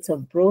the gates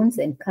of bronze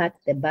and cut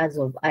the bars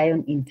of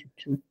iron into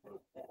two.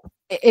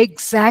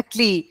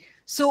 Exactly.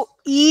 So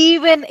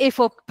even if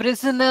a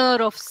prisoner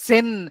of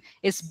sin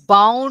is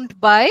bound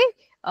by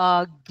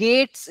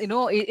gates,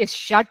 is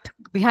shut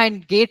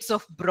behind gates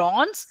of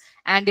bronze,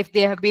 and if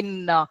they have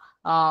been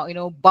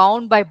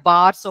bound by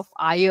bars of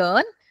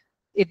iron,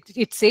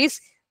 it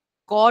says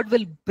God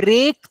will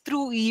break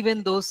through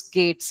even those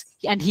gates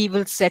and he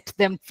will set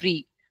them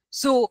free.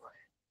 So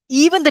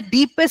even the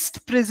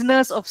deepest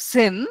prisoners of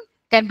sin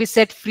can be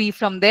set free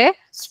from their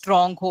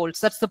strongholds.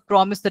 That's the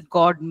promise that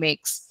God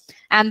makes.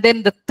 And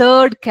then the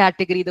third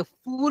category, the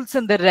fools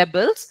and the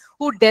rebels,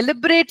 who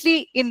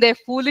deliberately in their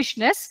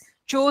foolishness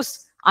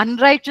chose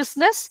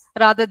unrighteousness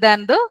rather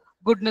than the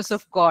goodness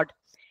of God.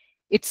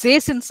 It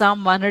says in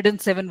Psalm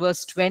 107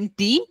 verse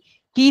 20,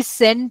 he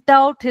sent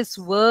out his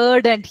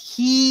word and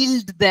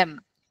healed them.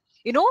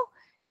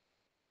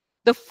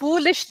 The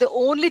foolish, the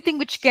only thing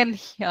which can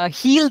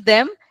heal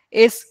them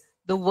is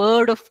the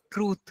word of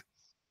truth.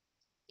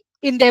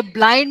 In their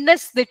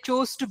blindness, they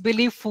chose to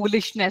believe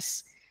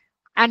foolishness.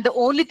 And the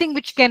only thing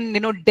which can,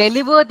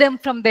 deliver them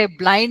from their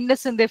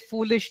blindness and their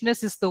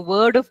foolishness is the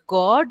word of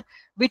God,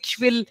 which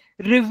will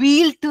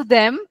reveal to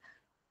them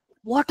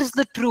what is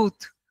the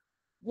truth.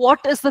 What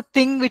is the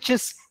thing which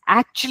is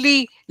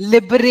actually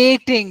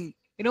liberating?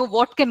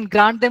 What can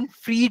grant them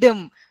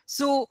freedom?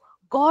 So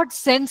God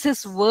sends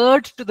his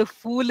word to the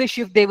foolish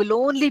if they will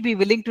only be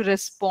willing to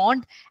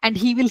respond, and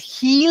he will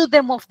heal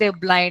them of their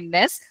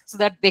blindness so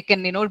that they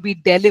can, be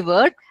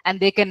delivered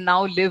and they can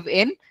now live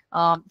in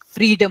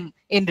freedom,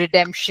 in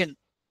redemption.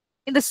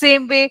 In the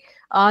same way,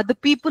 the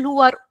people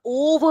who are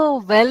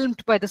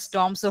overwhelmed by the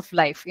storms of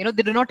life, they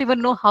do not even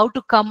know how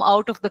to come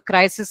out of the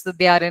crisis that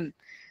they are in.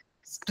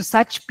 To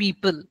such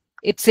people,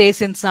 it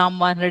says in Psalm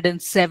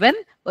 107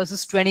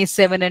 verses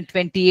 27 and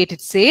 28,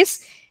 it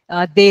says,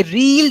 they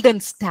reeled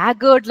and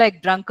staggered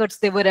like drunkards.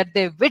 They were at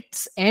their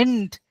wits'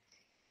 end.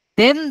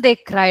 Then they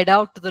cried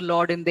out to the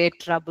Lord in their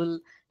trouble,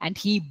 and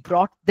he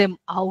brought them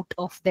out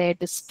of their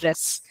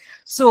distress.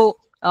 So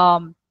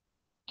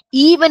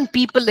even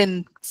people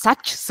in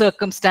such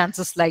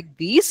circumstances like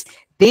these,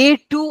 they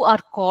too are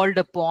called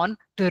upon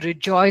to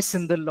rejoice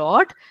in the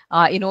Lord,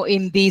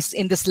 in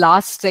this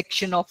last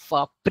section of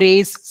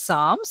praise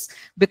psalms,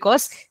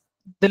 because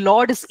the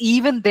Lord is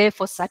even there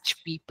for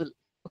such people.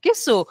 Okay,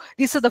 so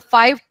these are the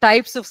 5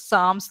 types of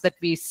psalms that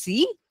we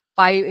see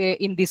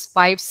in these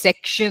 5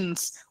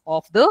 sections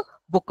of the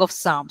book of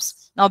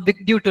Psalms. Now,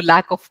 due to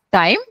lack of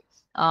time,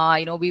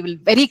 we will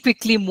very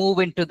quickly move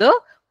into the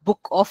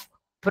book of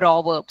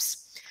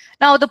Proverbs.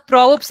 Now, the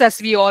Proverbs,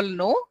 as we all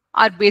know,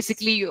 are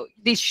basically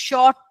these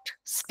short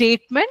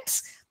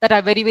statements that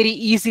are very, very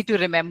easy to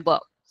remember.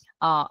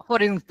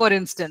 For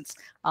instance,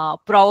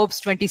 Proverbs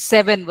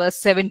 27 verse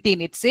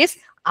 17, it says,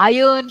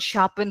 iron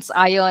sharpens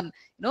iron,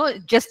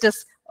 just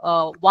as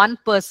one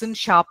person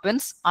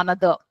sharpens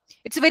another.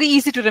 It's very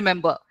easy to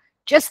remember.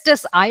 Just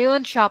as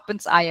iron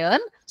sharpens iron,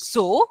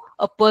 so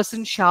a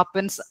person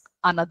sharpens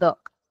another.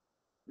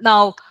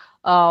 Now,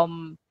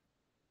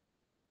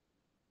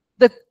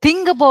 the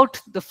thing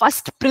about the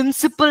first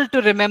principle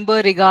to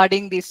remember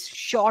regarding these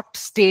short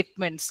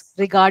statements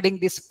regarding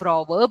these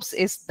proverbs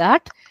is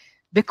that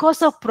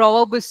because a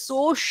proverb is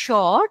so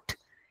short,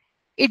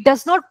 it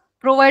does not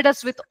provide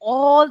us with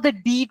all the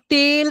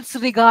details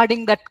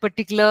regarding that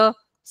particular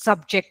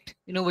subject,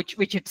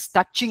 which it's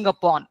touching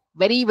upon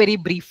very, very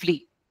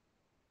briefly.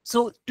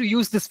 So to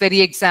use this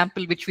very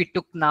example which we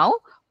took now,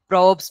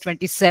 Proverbs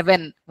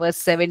 27 verse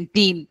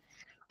 17,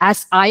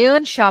 as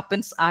iron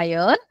sharpens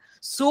iron,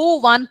 so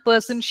one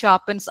person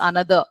sharpens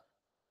another.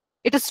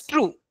 It is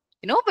true.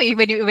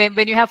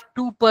 When you have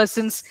two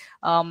persons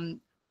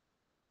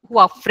who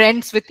are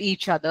friends with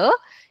each other,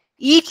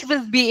 each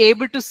will be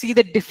able to see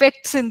the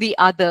defects in the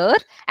other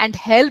and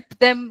help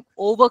them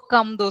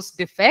overcome those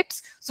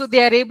defects, so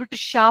they are able to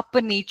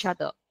sharpen each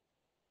other.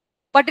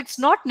 But it's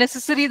not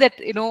necessary that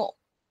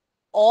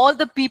all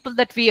the people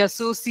that we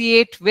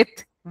associate with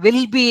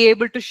will be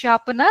able to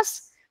sharpen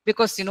us,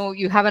 because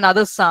you have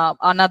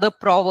another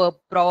proverb,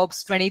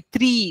 Proverbs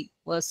 23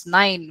 verse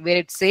 9, where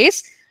it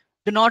says,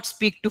 do not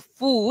speak to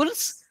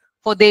fools,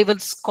 for they will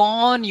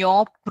scorn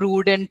your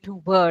prudent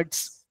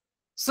words.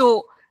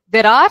 So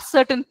there are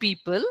certain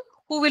people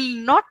who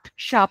will not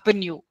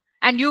sharpen you,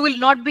 and you will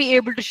not be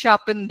able to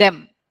sharpen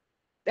them.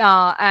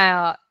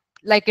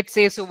 Like it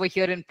says over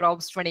here in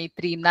Proverbs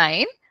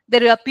 23:9,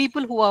 there are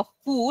people who are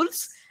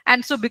fools,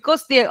 and so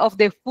because of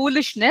their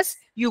foolishness,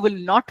 you will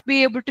not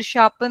be able to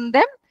sharpen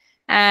them,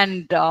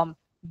 and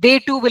they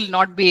too will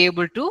not be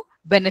able to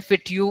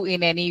benefit you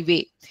in any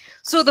way.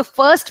 So the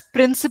first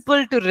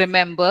principle to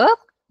remember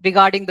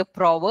regarding the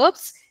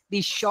Proverbs,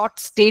 these short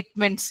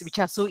statements which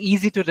are so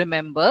easy to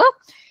remember,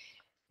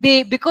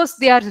 because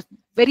they are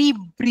very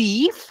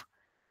brief,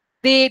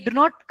 they do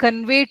not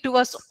convey to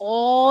us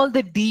all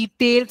the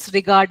details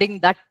regarding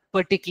that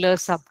particular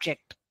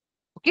subject.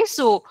 Okay,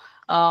 so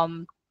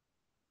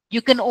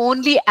you can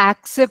only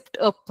accept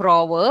a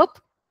proverb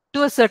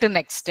to a certain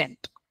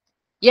extent.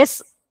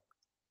 Yes,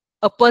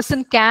 a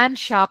person can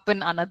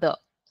sharpen another,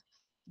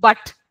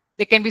 but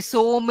there can be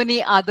so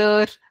many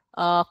other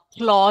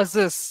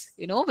clauses,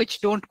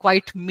 which don't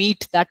quite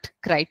meet that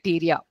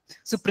criteria.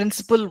 So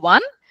principle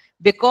one,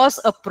 because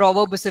a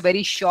proverb is a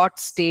very short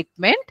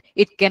statement,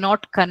 it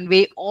cannot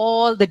convey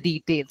all the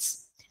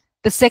details.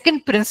 The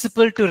second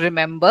principle to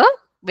remember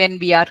when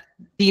we are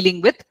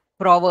dealing with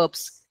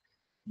proverbs,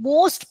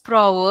 most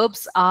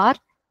proverbs are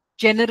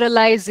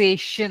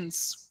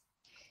generalizations.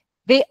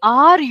 They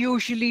are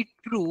usually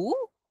true,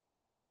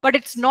 but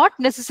it's not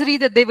necessary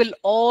that they will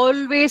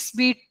always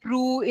be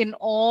true in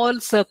all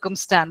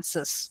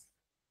circumstances.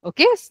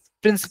 Okay,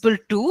 principle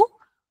two,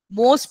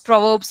 most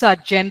proverbs are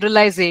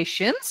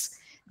generalizations.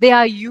 They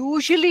are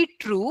usually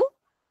true,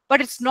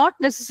 but it's not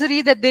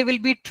necessary that they will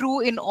be true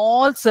in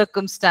all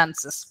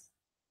circumstances.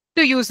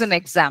 To use an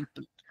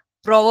example,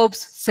 Proverbs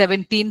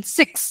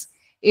 17:6,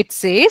 it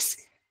says,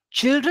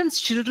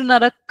 children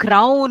are a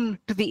crown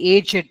to the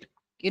aged.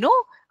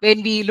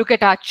 When we look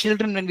at our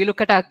children, when we look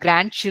at our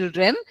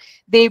grandchildren,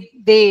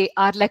 they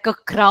are like a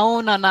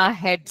crown on our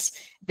heads.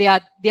 They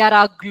are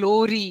our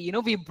glory.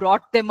 We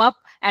brought them up,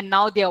 and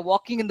now they are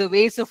walking in the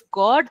ways of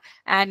God.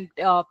 And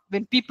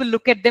when people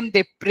look at them,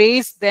 they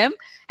praise them.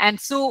 And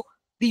so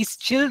these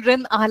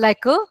children are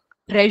like a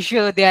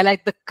treasure. They are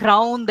like the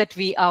crown that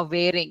we are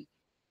wearing.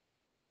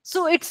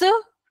 So it's a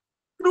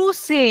true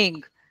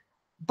saying,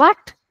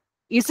 but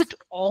is it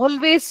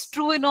always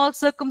true in all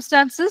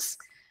circumstances?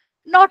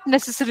 Not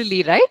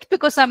necessarily, right?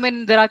 Because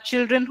there are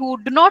children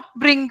who do not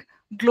bring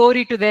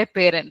glory to their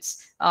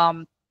parents.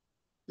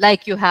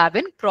 Like you have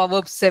in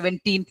Proverbs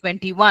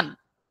 17:21.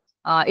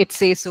 It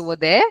says over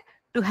there,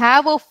 to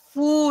have a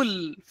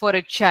fool for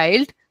a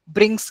child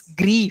brings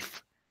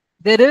grief.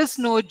 There is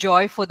no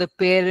joy for the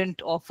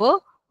parent of a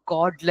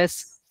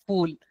godless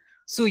fool.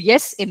 So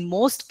yes, in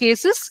most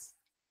cases,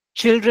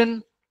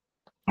 children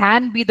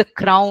can be the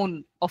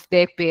crown of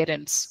their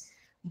parents.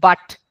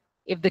 But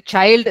if the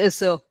child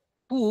is a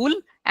fool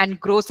and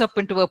grows up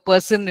into a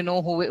person,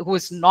 who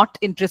is not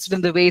interested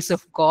in the ways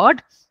of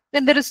God,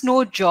 then there is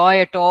no joy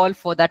at all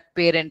for that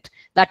parent.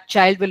 That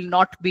child will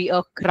not be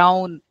a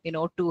crown,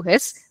 to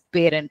his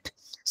parent.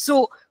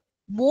 So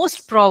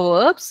most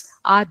proverbs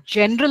are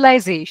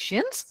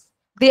generalizations.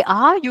 They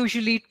are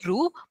usually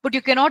true, but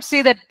you cannot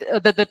say that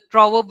the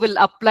proverb will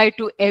apply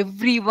to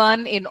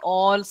everyone in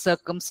all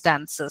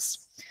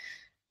circumstances.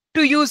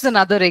 To use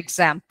another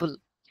example,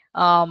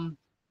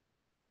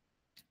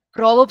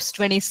 Proverbs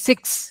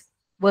 26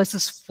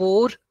 verses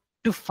 4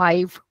 to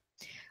 5.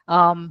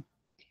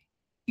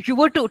 if you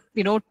were to,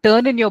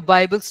 turn in your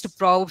Bibles to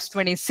Proverbs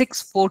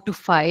 26,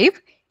 4-5,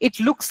 it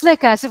looks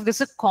like as if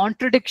there's a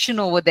contradiction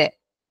over there.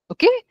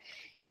 Okay?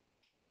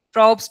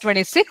 Proverbs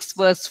 26,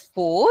 verse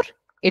 4,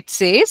 it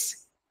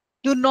says,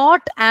 "Do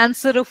not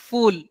answer a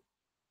fool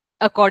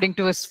according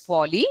to his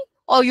folly,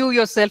 or you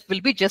yourself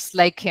will be just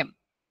like him."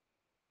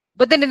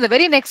 But then in the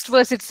very next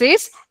verse, it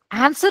says,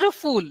 "Answer a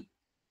fool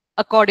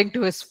according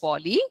to his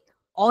folly,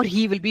 or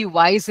he will be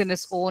wise in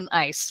his own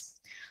eyes."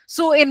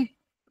 So in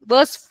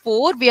verse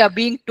 4, we are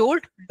being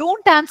told,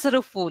 don't answer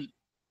a fool.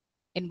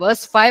 In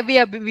verse 5,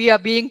 we are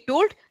being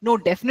told, no,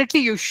 definitely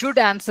you should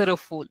answer a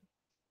fool.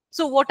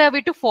 So what are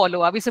we to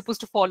follow? Are we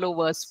supposed to follow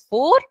verse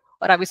 4,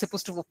 or are we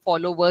supposed to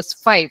follow verse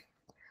 5?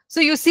 So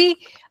you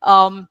see,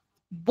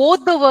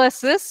 both the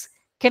verses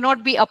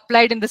cannot be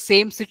applied in the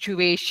same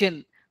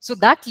situation. So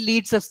that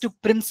leads us to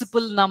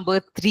principle number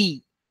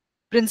 3.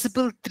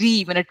 Principle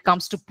 3 when it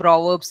comes to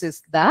Proverbs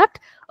is that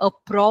a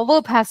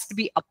proverb has to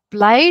be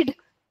applied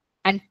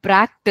and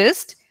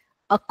practiced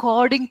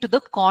according to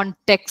the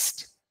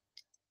context.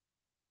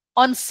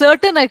 On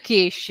certain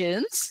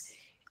occasions,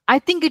 I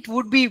think it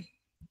would be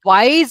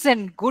wise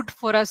and good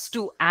for us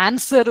to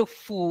answer a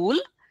fool,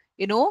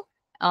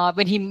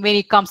 when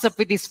he comes up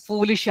with these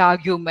foolish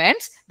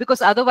arguments,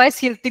 because otherwise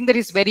he'll think that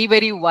he's very,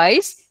 very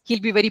wise. He'll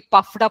be very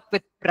puffed up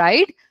with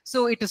pride.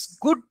 So it is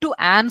good to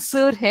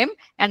answer him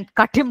and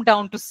cut him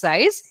down to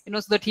size,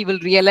 so that he will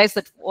realize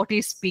that what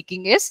he's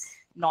speaking is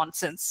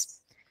nonsense.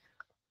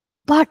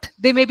 But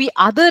there may be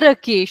other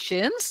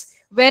occasions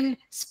when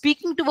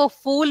speaking to a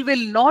fool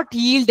will not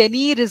yield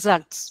any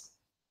results.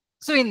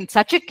 So in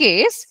such a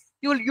case,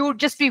 you would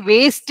just be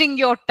wasting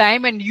your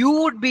time, and you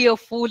would be a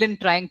fool in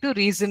trying to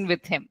reason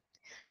with him.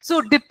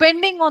 So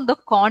depending on the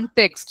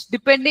context,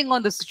 depending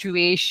on the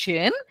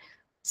situation,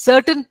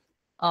 certain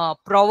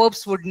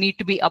proverbs would need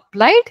to be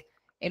applied,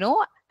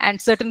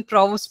 and certain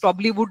proverbs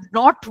probably would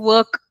not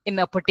work in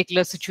a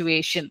particular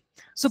situation.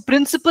 So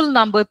principle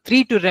number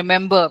 3 to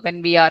remember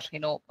when we are,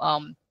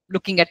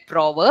 looking at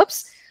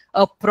proverbs,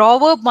 a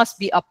proverb must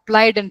be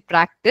applied and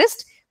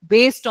practiced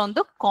based on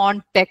the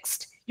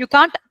context. You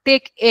can't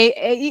take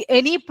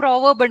any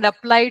proverb and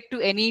apply it to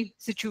any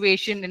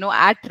situation,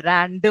 at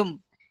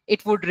random.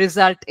 It would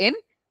result in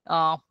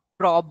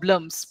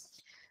problems.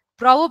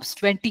 Proverbs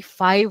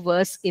 25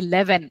 verse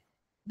 11.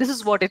 This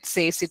is what it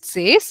says. It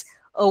says,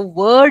 "A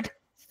word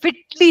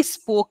fitly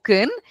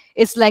spoken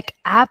is like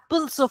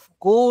apples of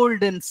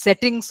gold in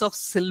settings of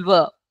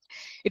silver."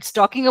 It's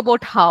talking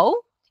about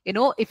how,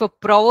 if a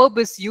proverb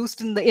is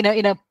used in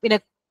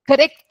a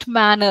correct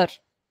manner,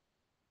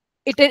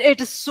 it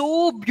is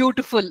so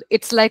beautiful.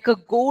 It's like a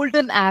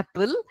golden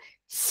apple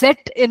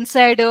set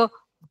inside a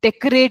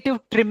decorative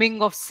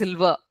trimming of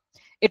silver.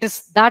 It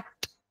is that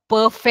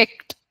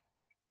perfect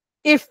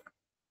if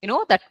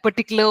that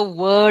particular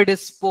word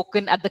is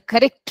spoken at the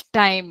correct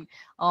time,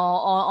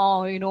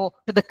 or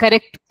to the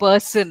correct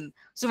person.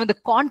 So when the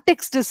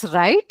context is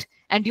right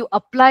and you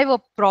apply a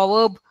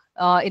proverb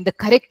in the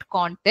correct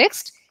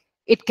context,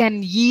 it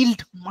can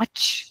yield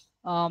much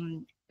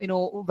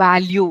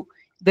value.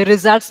 The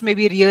results may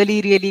be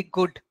really, really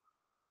good.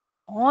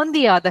 On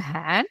the other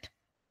hand,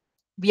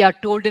 we are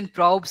told in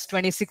Proverbs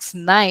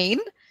 26:9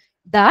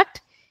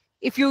 that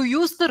if you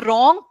use the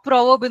wrong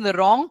proverb in the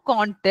wrong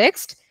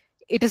context,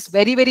 it is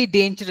very, very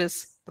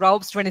dangerous.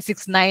 Proverbs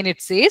 26:9,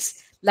 it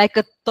says, "Like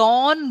a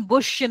thorn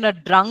bush in a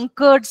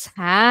drunkard's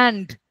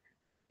hand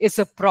is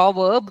a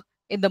proverb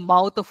in the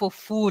mouth of a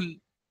fool."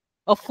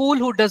 A fool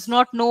who does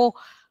not know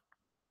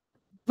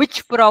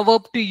which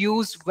proverb to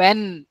use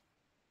when,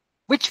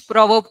 which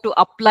proverb to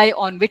apply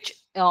on which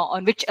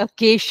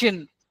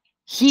occasion.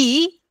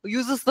 He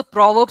uses the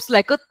proverbs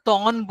like a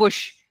thorn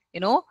bush,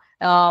 in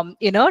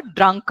a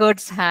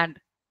drunkard's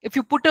hand. If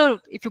you put a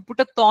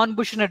thorn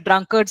bush in a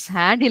drunkard's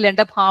hand, he'll end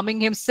up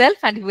harming himself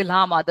and he will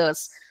harm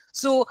others.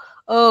 So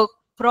a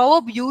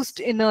proverb used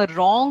in a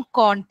wrong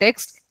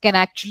context can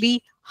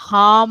actually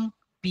harm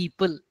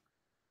people.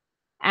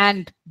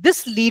 And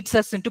this leads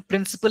us into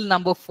principle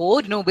number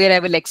 4, where I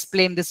will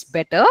explain this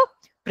better.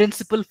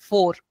 Principle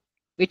 4,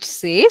 which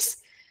says,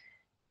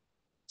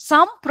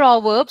 some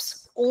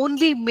proverbs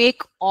only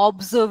make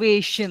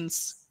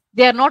observations.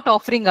 They are not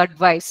offering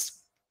advice.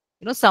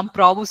 Some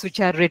proverbs which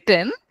are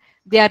written,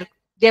 they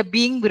are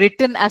being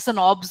written as an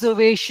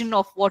observation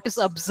of what is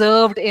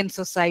observed in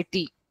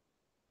society.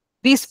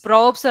 These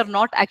proverbs are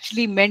not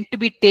actually meant to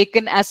be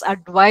taken as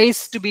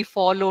advice to be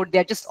followed. They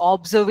are just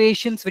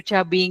observations which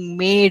are being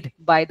made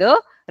by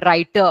the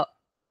writer.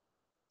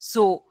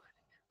 So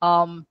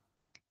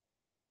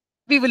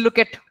we will look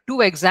at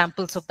 2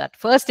 examples of that.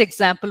 First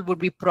example would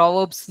be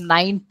Proverbs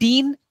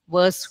 19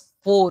 verse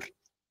 4,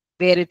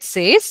 where it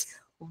says,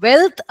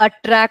 "Wealth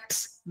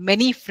attracts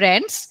many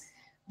friends,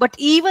 but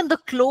even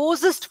the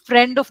closest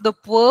friend of the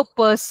poor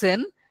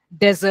person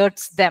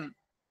deserts them."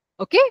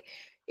 Okay?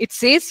 It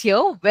says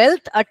here,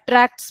 wealth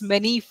attracts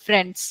many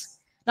friends.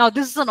 Now,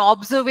 this is an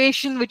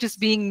observation which is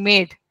being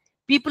made.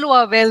 People who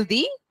are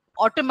wealthy,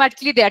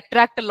 automatically they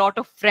attract a lot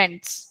of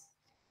friends.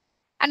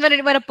 And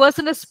when a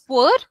person is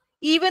poor,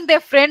 even their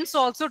friends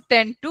also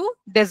tend to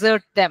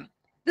desert them.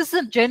 This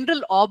is a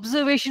general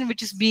observation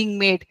which is being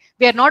made.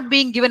 We are not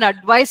being given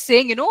advice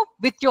saying,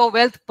 with your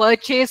wealth,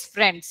 purchase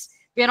friends.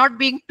 We are not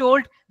being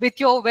told, with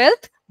your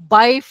wealth,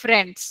 buy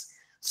friends.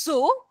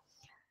 So,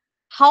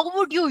 how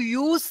would you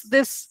use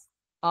this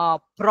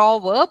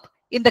proverb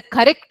in the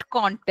correct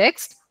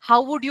context?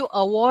 How would you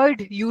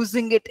avoid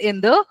using it in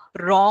the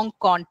wrong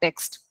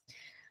context?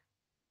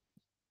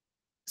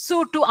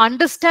 So to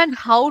understand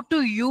how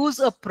to use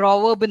a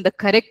proverb in the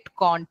correct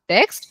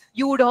context,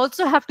 you would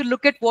also have to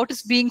look at what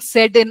is being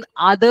said in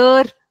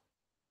other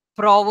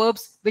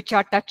proverbs which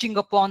are touching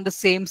upon the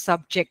same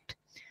subject.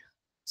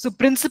 So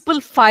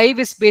principle 5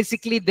 is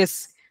basically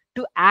this: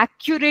 to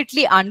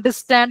accurately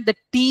understand the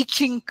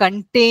teaching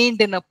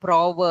contained in a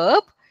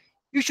proverb,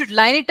 you should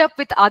line it up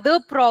with other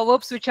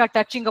proverbs which are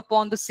touching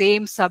upon the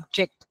same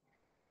subject.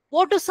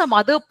 What do some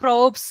other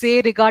proverbs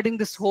say regarding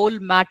this whole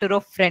matter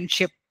of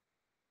friendship?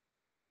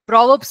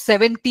 Proverbs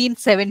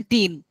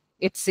 17:17,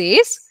 it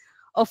says,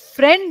 a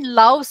friend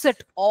loves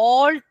at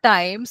all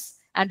times,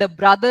 and a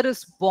brother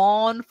is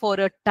born for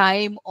a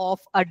time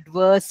of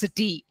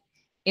adversity.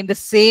 In the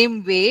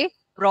same way,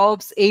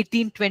 Proverbs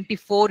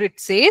 18:24, it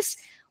says,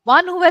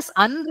 one who has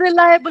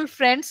unreliable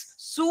friends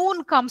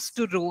soon comes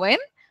to ruin,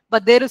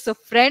 but there is a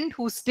friend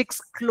who sticks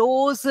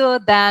closer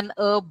than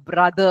a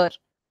brother.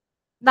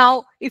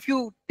 Now, if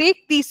you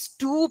take these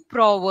two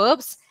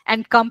proverbs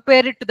and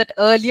compare it to that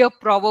earlier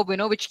proverb,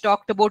 which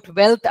talked about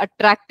wealth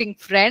attracting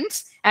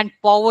friends and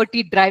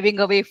poverty driving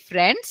away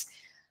friends,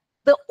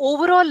 the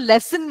overall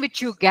lesson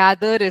which you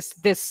gather is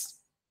this: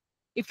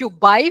 if you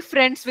buy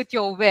friends with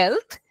your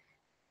wealth,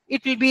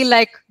 it will be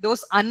like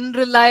those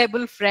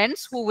unreliable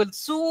friends who will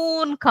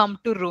soon come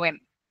to ruin.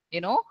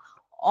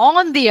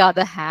 On the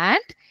other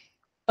hand,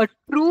 a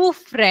true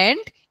friend,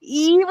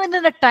 even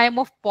in a time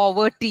of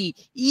poverty,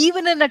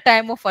 even in a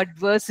time of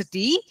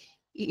adversity,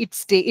 it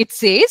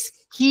says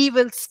he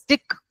will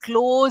stick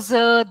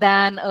closer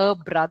than a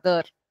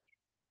brother.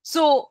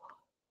 So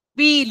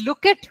we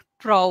look at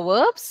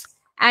proverbs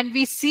and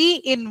we see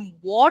in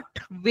what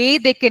way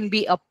they can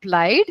be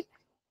applied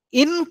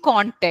in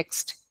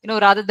context,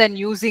 rather than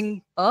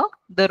using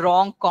the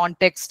wrong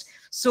context.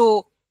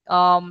 So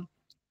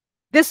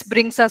this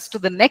brings us to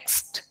the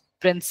next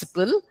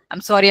principle.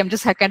 I'm sorry, I'm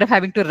just kind of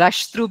having to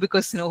rush through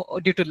because,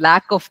 due to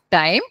lack of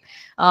time.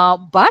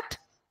 But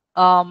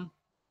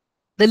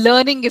the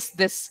learning is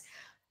this: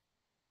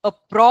 a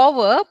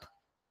proverb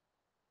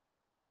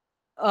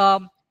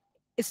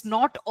is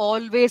not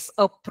always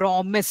a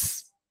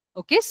promise.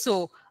 Okay,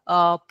 so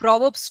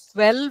Proverbs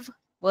 12,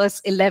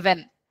 verse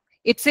 11.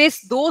 It says,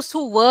 those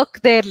who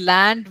work their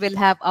land will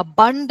have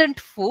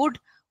abundant food,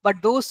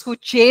 but those who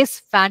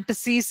chase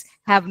fantasies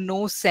have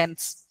no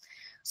sense.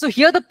 So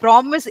here the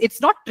promise,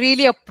 it's not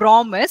really a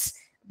promise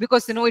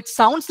because, it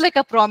sounds like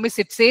a promise.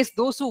 It says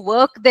those who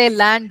work their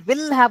land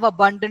will have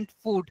abundant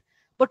food.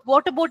 But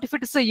what about if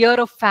it is a year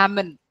of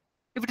famine?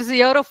 If it is a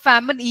year of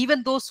famine,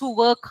 even those who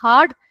work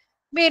hard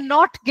may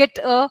not get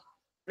a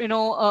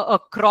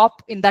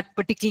crop in that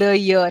particular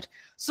year.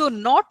 So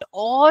not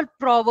all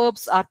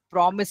proverbs are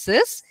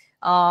promises.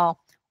 On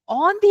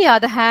the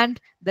other hand,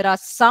 there are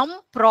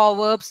some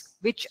proverbs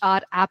which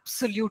are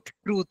absolute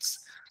truths.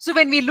 So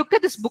when we look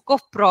at this book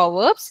of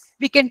Proverbs,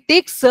 we can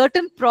take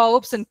certain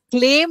proverbs and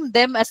claim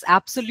them as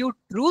absolute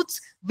truths.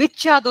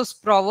 Which are those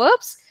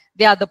proverbs?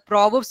 They are the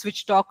proverbs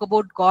which talk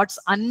about God's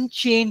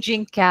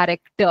unchanging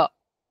character.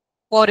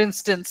 For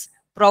instance,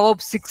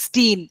 Proverbs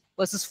 16,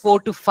 verses 4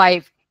 to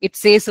 5, it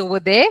says over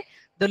there,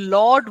 the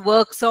Lord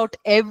works out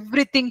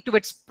everything to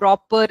its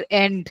proper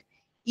end,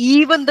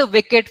 even the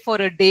wicked for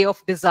a day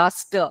of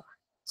disaster.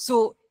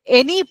 So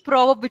any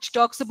proverb which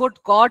talks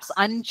about God's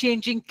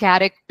unchanging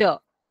character,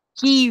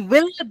 he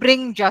will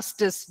bring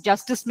justice.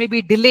 Justice may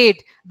be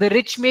delayed, the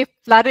rich may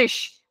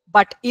flourish,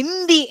 but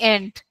in the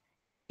end,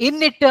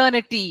 in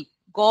eternity,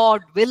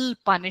 God will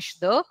punish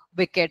the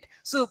wicked.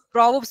 So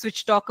proverbs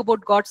which talk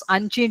about God's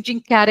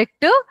unchanging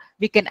character,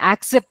 we can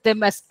accept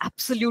them as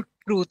absolute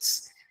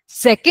truths.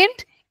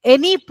 Second,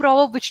 any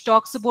proverb which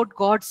talks about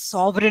God's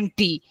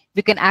sovereignty,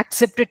 we can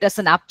accept it as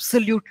an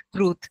absolute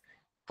truth.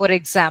 For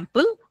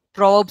example,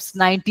 Proverbs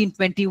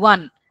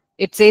 19:21.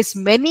 It says,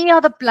 many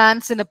are the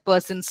plans in a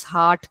person's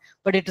heart,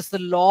 but it is the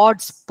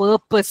Lord's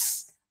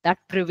purpose that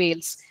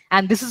prevails.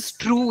 And this is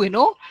true,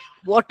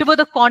 whatever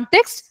the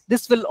context,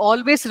 this will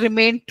always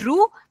remain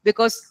true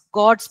because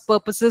God's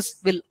purposes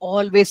will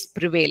always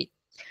prevail.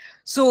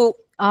 So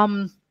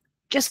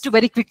just to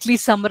very quickly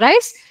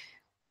summarize,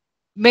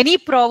 many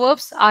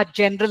proverbs are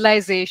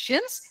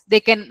generalizations. They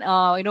can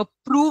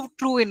prove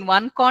true in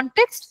one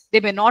context. They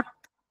may not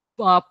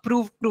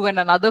prove true in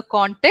another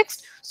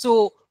context.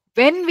 So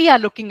when we are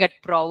looking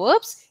at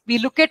proverbs, we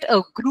look at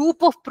a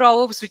group of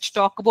proverbs which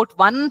talk about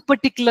one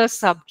particular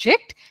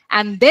subject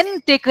and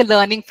then take a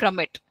learning from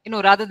it,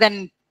 rather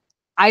than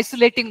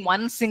isolating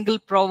one single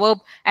proverb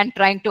and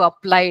trying to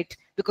apply it,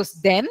 because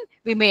then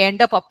we may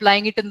end up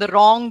applying it in the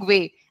wrong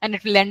way and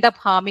it will end up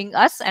harming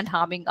us and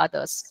harming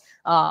others.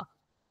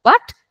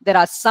 But there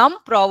are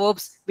some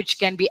proverbs which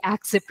can be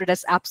accepted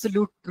as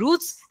absolute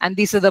truths, and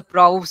these are the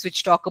proverbs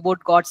which talk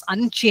about God's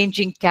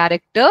unchanging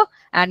character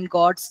and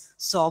God's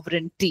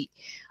sovereignty.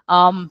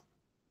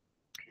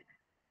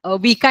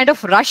 We kind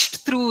of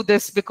rushed through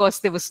this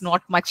because there was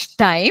not much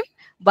time,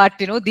 but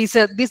these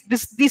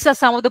are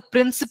some of the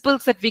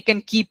principles that we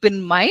can keep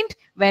in mind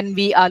when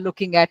we are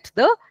looking at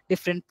the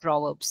different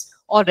proverbs.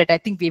 All right, I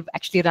think we've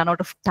actually run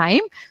out of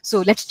time,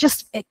 so let's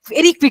just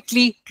very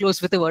quickly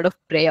close with a word of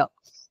prayer.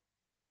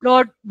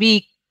 Lord,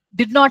 we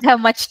did not have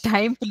much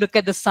time to look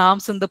at the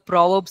Psalms and the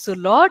Proverbs, so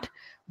Lord,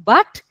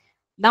 but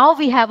now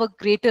we have a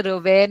greater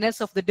awareness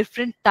of the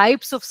different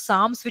types of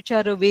Psalms which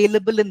are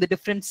available in the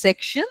different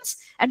sections,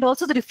 and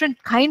also the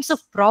different kinds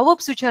of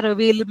Proverbs which are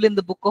available in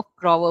the book of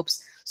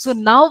Proverbs. So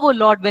now, oh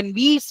Lord, when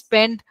we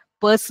spend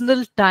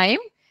personal time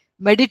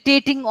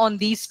meditating on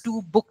these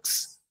two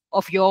books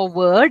of your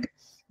word,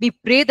 we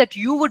pray that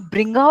you would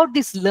bring out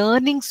these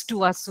learnings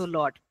to us, oh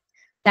Lord.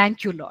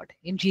 Thank you, Lord.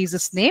 In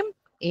Jesus' name,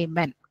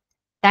 amen.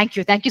 Thank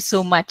you. Thank you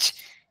so much.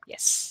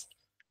 Yes.